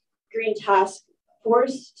green task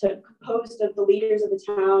force composed of the leaders of the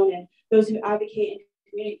town and those who advocate and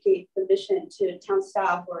communicate the mission to town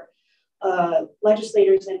staff or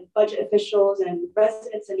legislators and budget officials and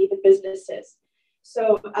residents and even businesses.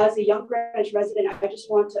 So as a young Greenwich resident, I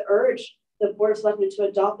just want to urge the Board of Selectmen to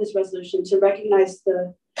adopt this resolution to recognize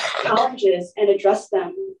the challenges and address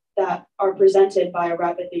them that are presented by a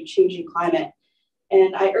rapidly changing climate.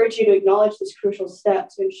 And I urge you to acknowledge this crucial step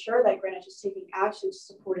to ensure that Greenwich is taking action to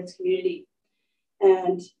support its community.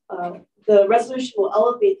 And the resolution will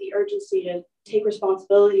elevate the urgency to take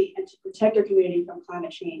responsibility and to protect our community from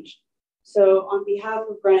climate change. So on behalf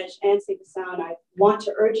of Greenwich and Safe and Sound, I want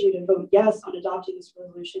to urge you to vote yes on adopting this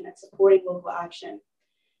resolution and supporting local action.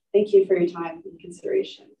 Thank you for your time and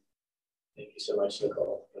consideration. Thank you so much,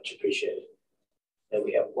 Nicole. Much appreciated. And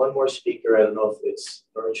we have one more speaker. I don't know if it's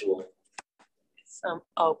virtual. It's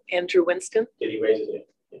Andrew Winston. Did he raise his hand?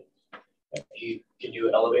 Yeah. Can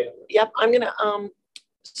you elevate him? Yep, I'm gonna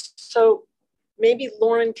so maybe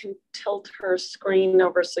Lauren can tilt her screen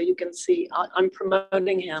over so you can see. I'm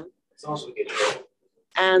promoting him. It's also good.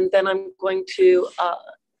 And then I'm going to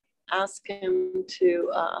ask him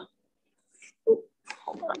to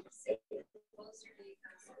hold on.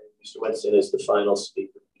 Mr. Winston is the final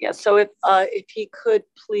speaker. Yeah, so if he could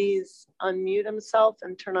please unmute himself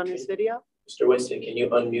and turn on his video. Mr. Winston, can you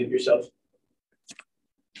unmute yourself?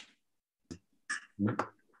 Mm-hmm.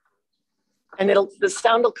 And the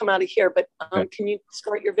sound will come out of here, but okay. Can you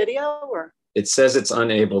start your video or? It says it's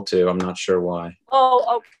unable to. I'm not sure why.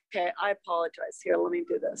 Oh, okay. I apologize. Here, let me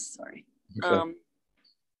do this. Sorry. Okay.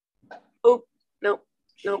 Oh, nope.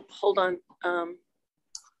 Hold on.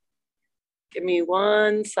 Give me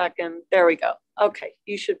 1 second. There we go. Okay,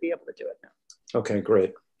 you should be able to do it now. Okay,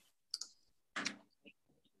 great.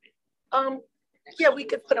 Yeah, we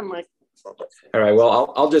could put a mic. All right.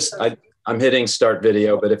 Well, I'm hitting start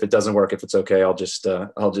video, but if it doesn't work, if it's okay, I'll just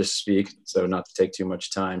speak. So not to take too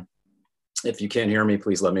much time. If you can't hear me,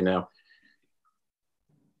 please let me know.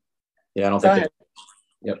 Yeah, I don't think.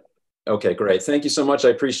 Yep. Okay, great. Thank you so much. I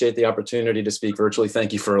appreciate the opportunity to speak virtually.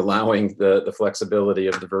 Thank you for allowing the flexibility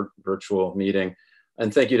of the virtual meeting.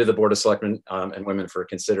 And thank you to the Board of Selectmen and women for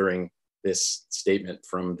considering this statement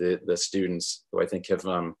from the students who I think have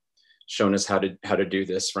shown us how to do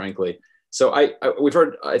this, frankly. So we've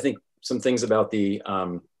heard, I think, some things about the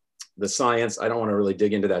science. I don't want to really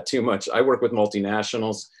dig into that too much. I work with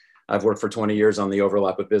multinationals. I've worked for 20 years on the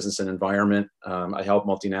overlap of business and environment. I help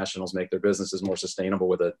multinationals make their businesses more sustainable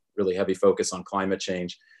with a really heavy focus on climate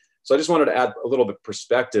change. So I just wanted to add a little bit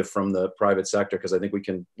perspective from the private sector, because I think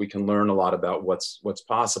we can learn a lot about what's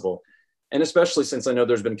possible. And especially since I know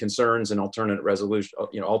there's been concerns and alternate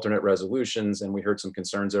resolutions, and we heard some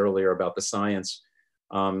concerns earlier about the science.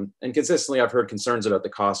 And consistently, I've heard concerns about the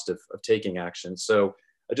cost of taking action. So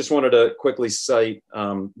I just wanted to quickly cite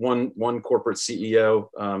one corporate CEO.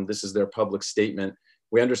 This is their public statement.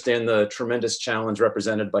 We understand the tremendous challenge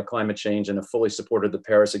represented by climate change and have fully supported the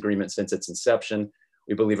Paris Agreement since its inception.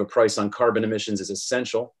 We believe a price on carbon emissions is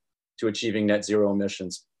essential to achieving net zero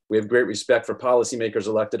emissions. We have great respect for policymakers,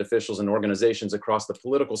 elected officials, and organizations across the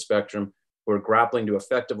political spectrum who are grappling to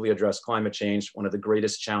effectively address climate change, one of the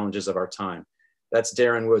greatest challenges of our time. That's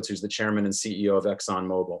Darren Woods, who's the chairman and CEO of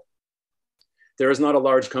ExxonMobil. There is not a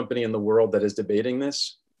large company in the world that is debating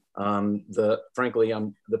this. Frankly,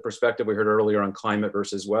 the perspective we heard earlier on climate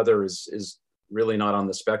versus weather is really not on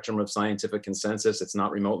the spectrum of scientific consensus. It's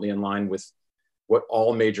not remotely in line with what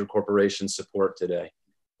all major corporations support today.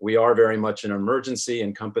 We are very much an emergency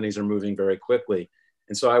and companies are moving very quickly.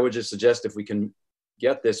 And so I would just suggest if we can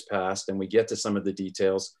get this passed and we get to some of the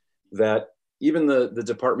details, that even the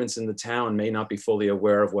departments in the town may not be fully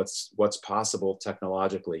aware of what's possible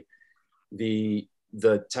technologically. The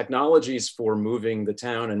technologies for moving the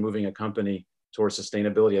town and moving a company towards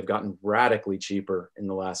sustainability have gotten radically cheaper in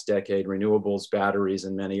the last decade. Renewables, batteries,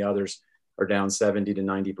 and many others are down 70 to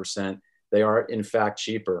 90%. They are in fact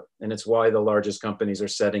cheaper. And it's why the largest companies are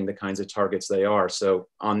setting the kinds of targets they are. So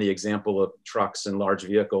on the example of trucks and large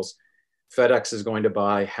vehicles, FedEx is going to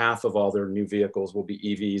buy half of all their new vehicles will be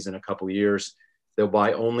EVs in a couple of years. They'll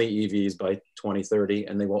buy only EVs by 2030,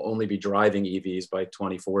 and they will only be driving EVs by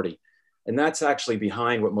 2040. And that's actually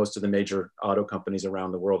behind what most of the major auto companies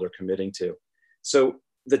around the world are committing to. So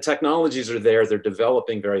the technologies are there, they're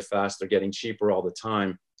developing very fast, they're getting cheaper all the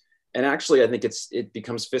time. And actually, I think it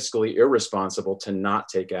becomes fiscally irresponsible to not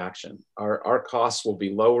take action. Our costs will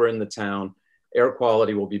be lower in the town, air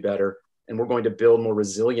quality will be better, and we're going to build more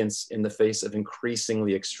resilience in the face of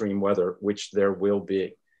increasingly extreme weather, which there will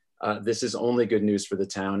be. This is only good news for the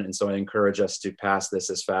town, and so I encourage us to pass this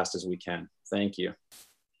as fast as we can. Thank you.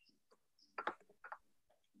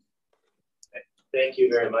 Thank you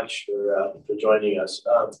very much for joining us.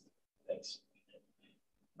 Thanks.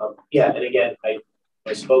 Yeah, and again,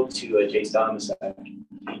 I spoke to Jace Thomas. He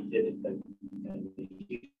did it, and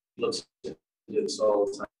he looks into this all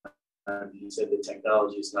the time. He said the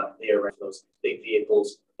technology is not there for those big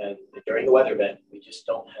vehicles, and during the weather event, we just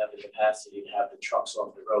don't have the capacity to have the trucks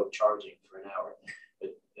off the road charging for an hour.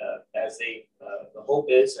 But as the hope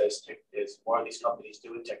is, as more of these companies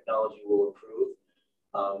do it, technology will improve.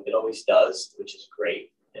 It always does, which is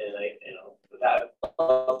great. And with that, I'd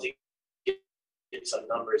love to get some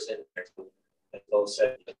numbers in there. As Bill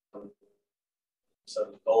said,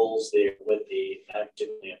 some goals there with the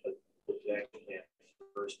action plan,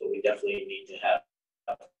 first, but we definitely need to have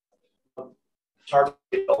target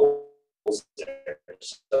goals there.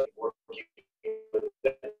 So working with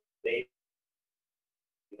the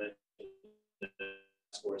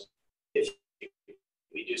if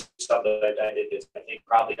we do something like I did this, I think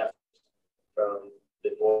probably from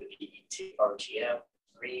the board, the RTM,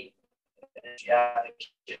 Green, Energy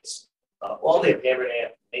Advocates, all their hammer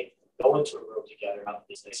they go into a room together about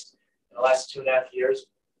these things. In the last 2.5 years,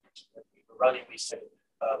 we were running, we said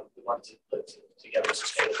we wanted to put together a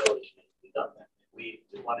sustainability committee. We've done that. We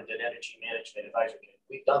wanted an energy management advisory committee.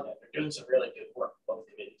 we've done that. They're doing some really good work, both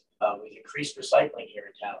committees. We've increased recycling here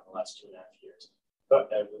in town in the last 2.5 years.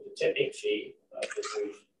 But with the tipping fee, because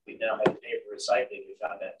we now have to pay for recycling, we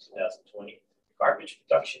found that in 2020. Garbage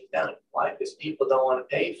production is down. Why? Because people don't want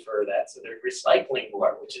to pay for that, so they're recycling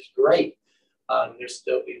more, which is great. There's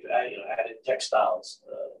still we've added textiles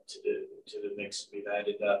to the mix. We've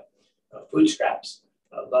added food scraps.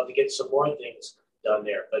 I'd love to get some more things done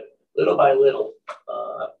there, but little by little,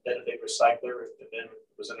 I've been a big recycler.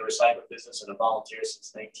 Was in the recycling business and a volunteer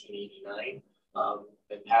since 1989.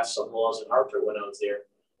 And passed some laws in Hartford when I was there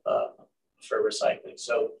for recycling.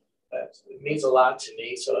 So it means a lot to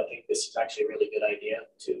me. So I think this is actually a really good idea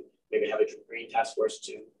to maybe have a green task force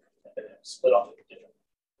to split off into different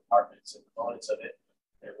departments and components of it.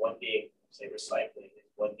 And one being, say, recycling, and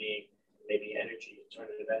one being maybe energy,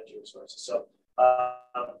 alternative energy resources. So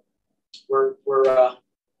we're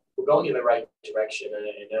going in the right direction. And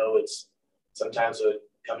I know it's sometimes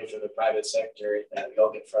coming from the private sector, we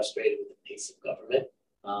all get frustrated with the pace of government.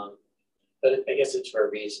 But I guess it's for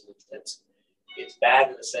a reason. It's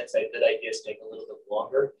bad in the sense that good ideas take a little bit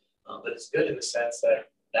longer, but it's good in the sense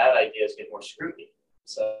that bad ideas get more scrutiny.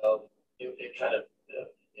 So it kind of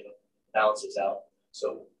balances out.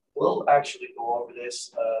 So we'll actually go over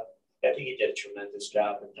this. I think you did a tremendous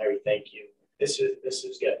job, and Harry, thank you. This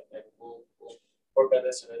is good, and we'll work on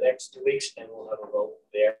this in the next 2 weeks, and we'll have a vote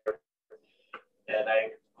there. And I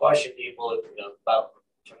caution people, about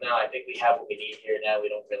from now, I think we have what we need here now. We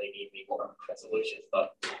don't really need any more resolutions,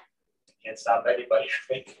 but can't stop anybody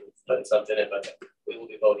from putting something in. But we will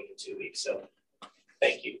be voting in 2 weeks. So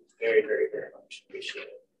thank you very, very, very much. Appreciate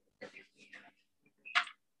it.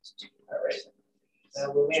 All right.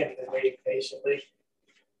 Now, Luann has been waiting patiently.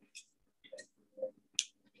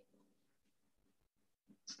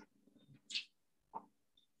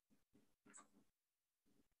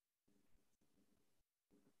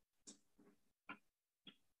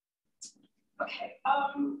 Okay,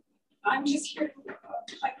 I'm just here,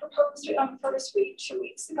 I proposed it on the first week, 2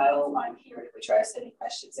 weeks ago. I'm here to address any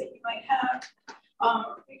questions that you might have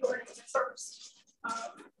regarding the first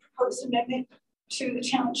proposed amendment to the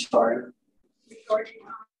challenge charter regarding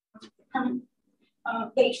the permanent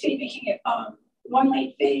late fee, making it one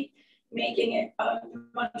late fee, making it the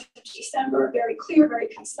month of December very clear, very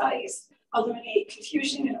concise, eliminate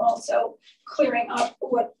confusion, and also clearing up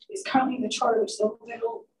what is currently in the charter,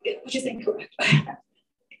 which is incorrect.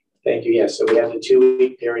 Thank you. Yes, so we have the 2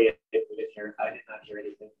 week period. I did not hear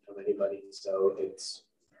anything from anybody, so it's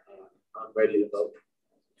I'm ready to vote.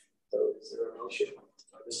 So is there a motion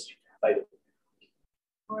on this item?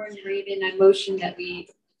 Lauren Raven, I motion that we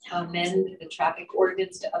amend the traffic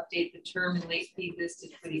ordinance to update the term and late fee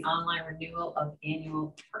listed for the online renewal of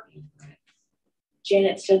annual parking permits.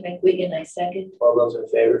 Janet Stone McWigan, I second. All those in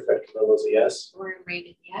favor, Fred Camillo's a yes. Lauren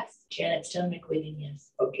Raven, yes. Janet Stone McWigan,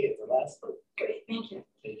 yes. Okay, the last one. Great, thank you.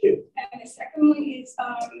 Thank you. And the second one is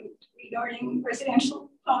regarding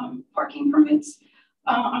residential parking permits.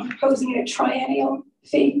 I'm proposing a triennial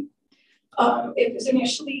fee. It was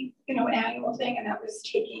initially, an annual thing, and that was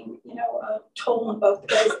taking, a toll on both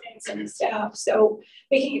the residents and the staff. So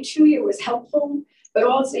making it 2 year was helpful, but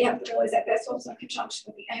also you have to realize that that's also in conjunction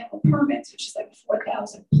with the annual permits, which is like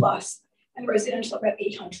 4,000 plus, and the residential about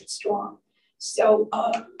 800 strong. So,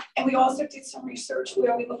 and we also did some research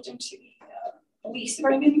where we looked into the lease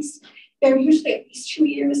agreements. They're usually at least 2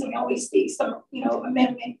 years, and we always see some,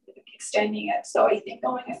 amendment extending it. So I think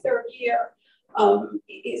going a third year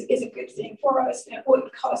is a good thing for us, and it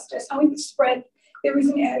wouldn't cost us. We would spread. There is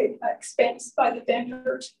an added expense by the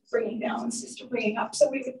vendor to bringing balances to bringing up, so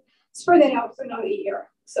we could spread that out for another year.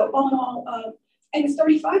 So all in all, and it's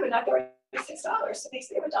 $35 and not $36, so they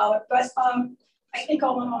save $1. But I think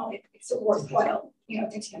all in all, it's a worthwhile, to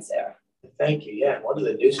consider. Thank you. Yeah, one of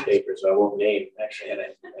the newspapers I won't name actually had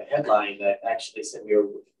a headline that actually said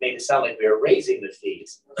made it sound like we were raising the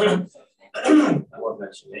fees. I won't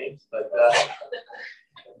mention names, but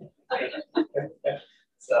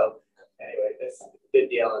so anyway, that's a good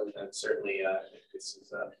deal, and certainly this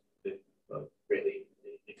is really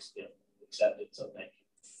accepted. So thank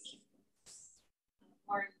you.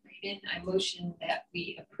 Lauren Raven, I motion that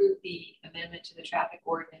we approve the amendment to the traffic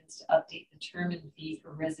ordinance to update the term and fee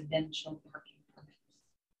for residential parking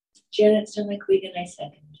permits. Janet Stone McWigan, I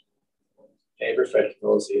second. Favor, Fred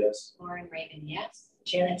Camillo's yes. Lauren Raven, yes.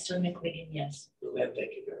 Janet Stone McWigan, yes. Luann,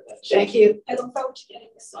 thank you very much. Thank you. I look forward to getting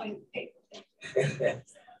the signed paper.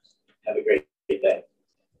 Have a great day.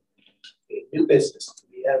 New business.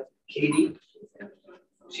 We have Katie.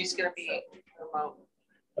 She's going to be remote.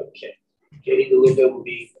 Okay. Katie DeLuca will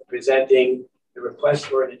be presenting the request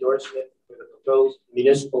for an endorsement for the proposed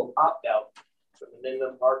municipal opt-out from the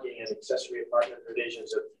minimum parking and accessory apartment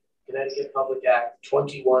provisions of Connecticut Public Act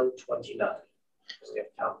 2129. So we have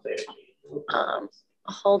town planner.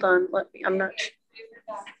 Hold on, I'm not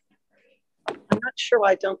sure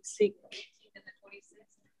why I don't see.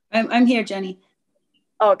 I'm here, Jenny.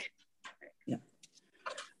 Okay. Yeah.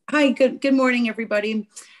 Hi, good morning, everybody.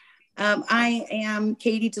 I am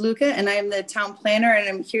Katie DeLuca, and I am the town planner, and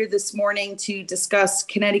I'm here this morning to discuss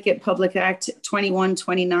Connecticut Public Act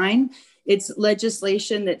 2129. It's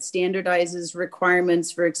legislation that standardizes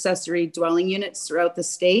requirements for accessory dwelling units throughout the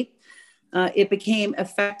state. It became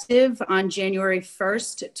effective on January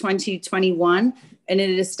 1st, 2021, and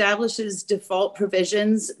it establishes default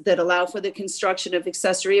provisions that allow for the construction of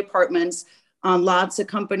accessory apartments on lots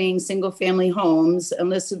accompanying single-family homes,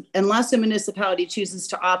 unless a municipality chooses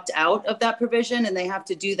to opt out of that provision, and they have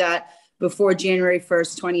to do that before January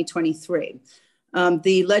 1st, 2023.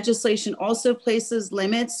 The legislation also places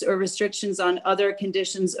limits or restrictions on other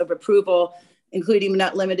conditions of approval, including but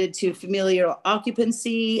not limited to familial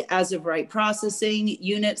occupancy, as of right processing,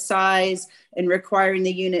 unit size, and requiring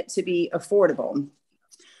the unit to be affordable.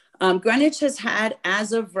 Greenwich has had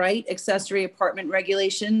as of right accessory apartment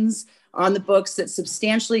regulations on the books that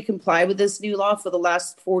substantially comply with this new law for the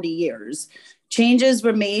last 40 years. Changes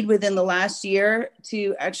were made within the last year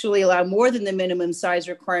to actually allow more than the minimum size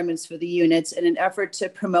requirements for the units in an effort to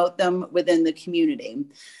promote them within the community.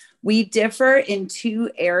 We differ in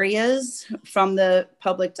two areas from the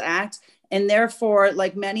Public Act, and therefore,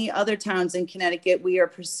 like many other towns in Connecticut, we are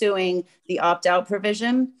pursuing the opt-out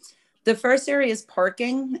provision. The first area is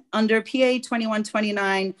parking. Under PA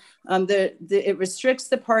 2129, it restricts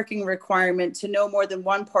the parking requirement to no more than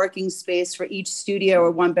one parking space for each studio or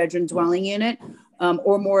one bedroom dwelling unit,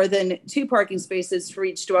 or more than two parking spaces for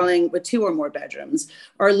each dwelling with two or more bedrooms.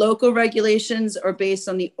 Our local regulations are based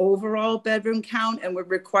on the overall bedroom count and would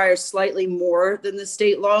require slightly more than the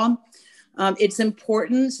state law. It's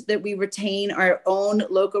important that we retain our own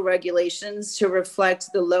local regulations to reflect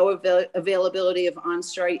the low availability of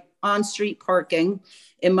on-street parking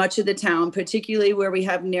in much of the town, particularly where we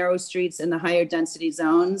have narrow streets in the higher density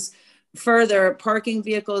zones. Further, parking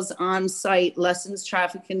vehicles on site lessens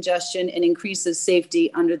traffic congestion and increases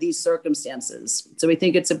safety under these circumstances. So we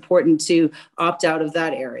think it's important to opt out of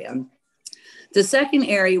that area. The second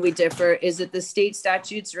area we differ is that the state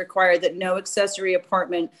statutes require that no accessory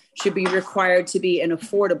apartment should be required to be an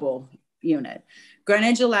affordable unit.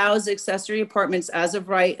 Greenwich allows accessory apartments as of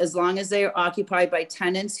right as long as they are occupied by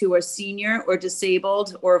tenants who are senior or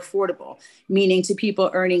disabled or affordable, meaning to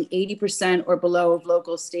people earning 80% or below of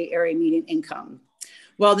local state area median income.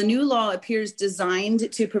 While the new law appears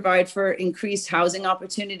designed to provide for increased housing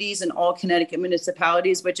opportunities in all Connecticut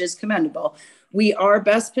municipalities, which is commendable, we are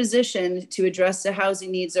best positioned to address the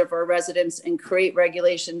housing needs of our residents and create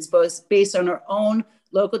regulations both based on our own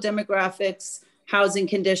local demographics, housing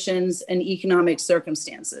conditions, and economic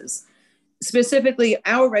circumstances. Specifically,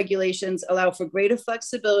 our regulations allow for greater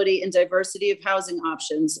flexibility and diversity of housing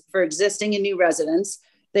options for existing and new residents.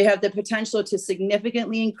 They have the potential to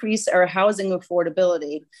significantly increase our housing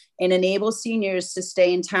affordability and enable seniors to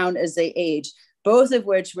stay in town as they age, both of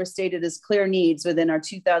which were stated as clear needs within our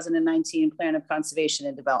 2019 Plan of Conservation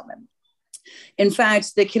and Development. In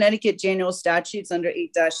fact, the Connecticut General Statutes under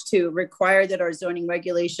 8-2 require that our zoning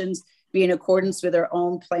regulations be in accordance with our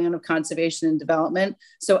own Plan of Conservation and Development.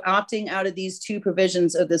 So opting out of these two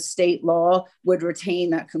provisions of the state law would retain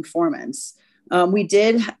that conformance. We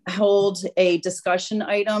did hold a discussion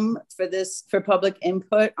item for public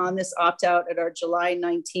input on this opt-out at our July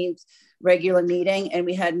 19th regular meeting, and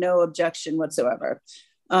we had no objection whatsoever.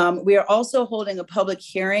 We are also holding a public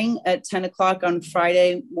hearing at 10 o'clock on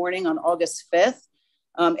Friday morning on August 5th.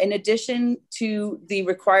 In addition to the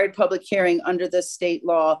required public hearing under the state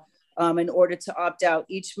law, in order to opt out,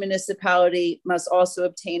 each municipality must also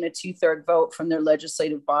obtain a 2/3 vote from their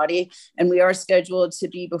legislative body. And we are scheduled to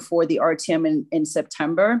be before the RTM in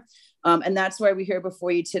September. And that's why we're here before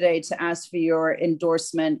you today to ask for your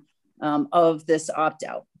endorsement of this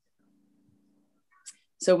opt-out.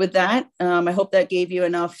 So with that, I hope that gave you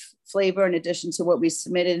enough flavor in addition to what we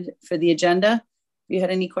submitted for the agenda. If you had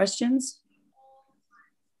any questions?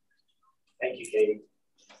 Thank you, Katie.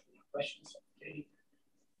 Any questions, Katie?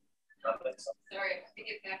 Sorry, I have to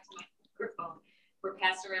get back to my microphone. We're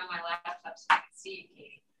passing around my laptop so I can see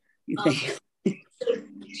you, Katie. So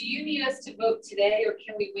do you need us to vote today, or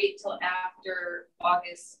can we wait till after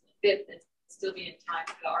August 5th and still be in time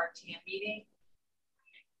for the RTM meeting?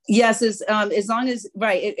 Yes, as long as,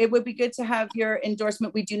 right, it would be good to have your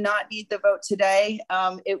endorsement. We do not need the vote today.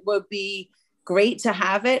 It would be great to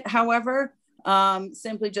have it, however,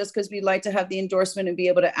 simply just because we'd like to have the endorsement and be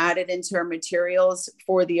able to add it into our materials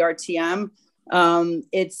for the RTM.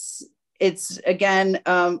 It's again,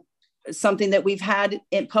 something that we've had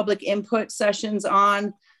in public input sessions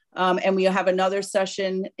on, and we have another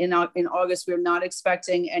session in August. We're not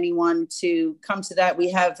expecting anyone to come to that.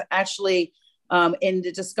 We have actually, in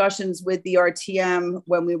the discussions with the RTM,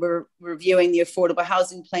 when we were reviewing the affordable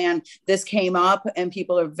housing plan, this came up and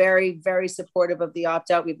people are very, very supportive of the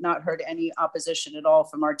opt-out. We've not heard any opposition at all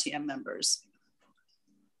from RTM members.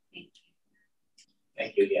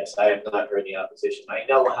 Thank you. Yes, I have not heard any opposition. I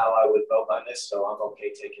know how I would vote on this, so I'm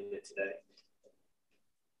okay taking it today.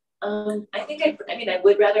 I think I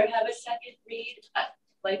would rather have a second read.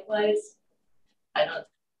 Likewise, I don't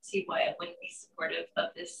see why I wouldn't be supportive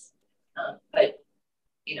of this. But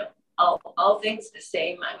you know, all things the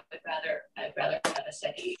same, I'd rather have a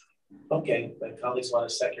second read. Okay, my colleagues want a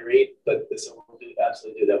second read, but this will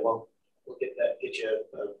absolutely do that. We'll get you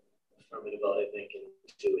affirmative vote, I think, in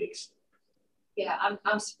 2 weeks. Yeah,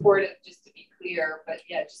 I'm supportive, just to be clear, but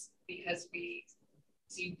yeah, just because we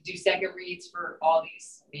do second reads for all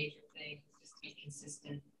these major things, just to be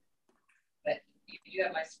consistent. But you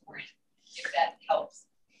have my support, if that helps.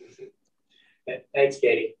 Thanks,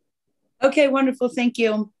 Katie. Okay, wonderful. Thank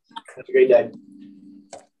you. Have a great day.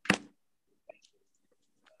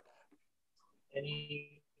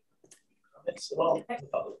 Any comments at all from the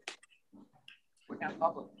public? We're not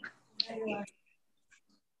public.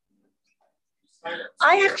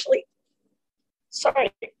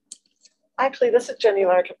 This is Jenny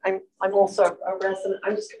Larkin. I'm also a resident.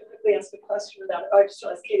 I'm just going to quickly ask a question about it. Oh, I just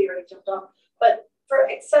realized Katie already jumped off. But for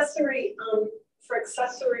accessory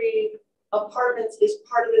apartments, is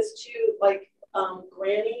part of this too, like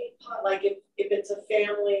granny pot? Like if it's a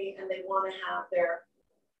family and they want to have their,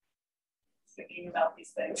 thinking about these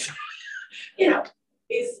things, you know,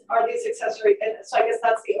 are these accessory? And so I guess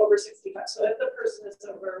that's the over 65. So if the person is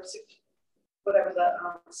over 60, whatever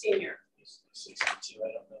the senior. 62.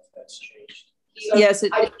 I don't know if that's changed. So yes,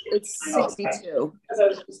 it's 62.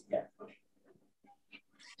 Yeah.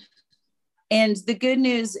 And the good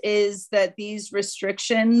news is that these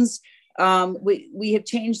restrictions, we have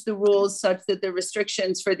changed the rules such that the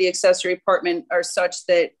restrictions for the accessory apartment are such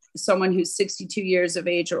that someone who's 62 years of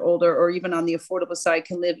age or older, or even on the affordable side,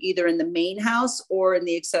 can live either in the main house or in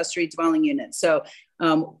the accessory dwelling unit. So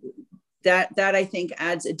that I think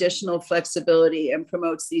adds additional flexibility and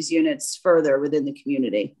promotes these units further within the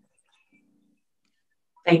community.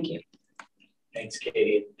 Thank you. Thanks,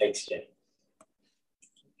 Katie. Thanks, Jenny.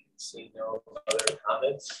 See no other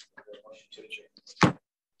comments. Motion to adjourn.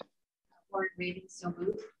 Warren Reading, so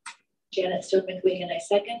moved. Janet Stone McWigan, I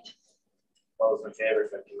second. All those in favor,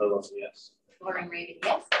 50 Mills, yes. Warren Reading,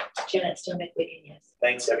 yes. Janet Stone McWigan, yes.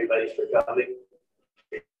 Thanks everybody for coming.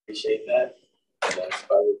 Appreciate that. And that's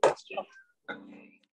probably the question.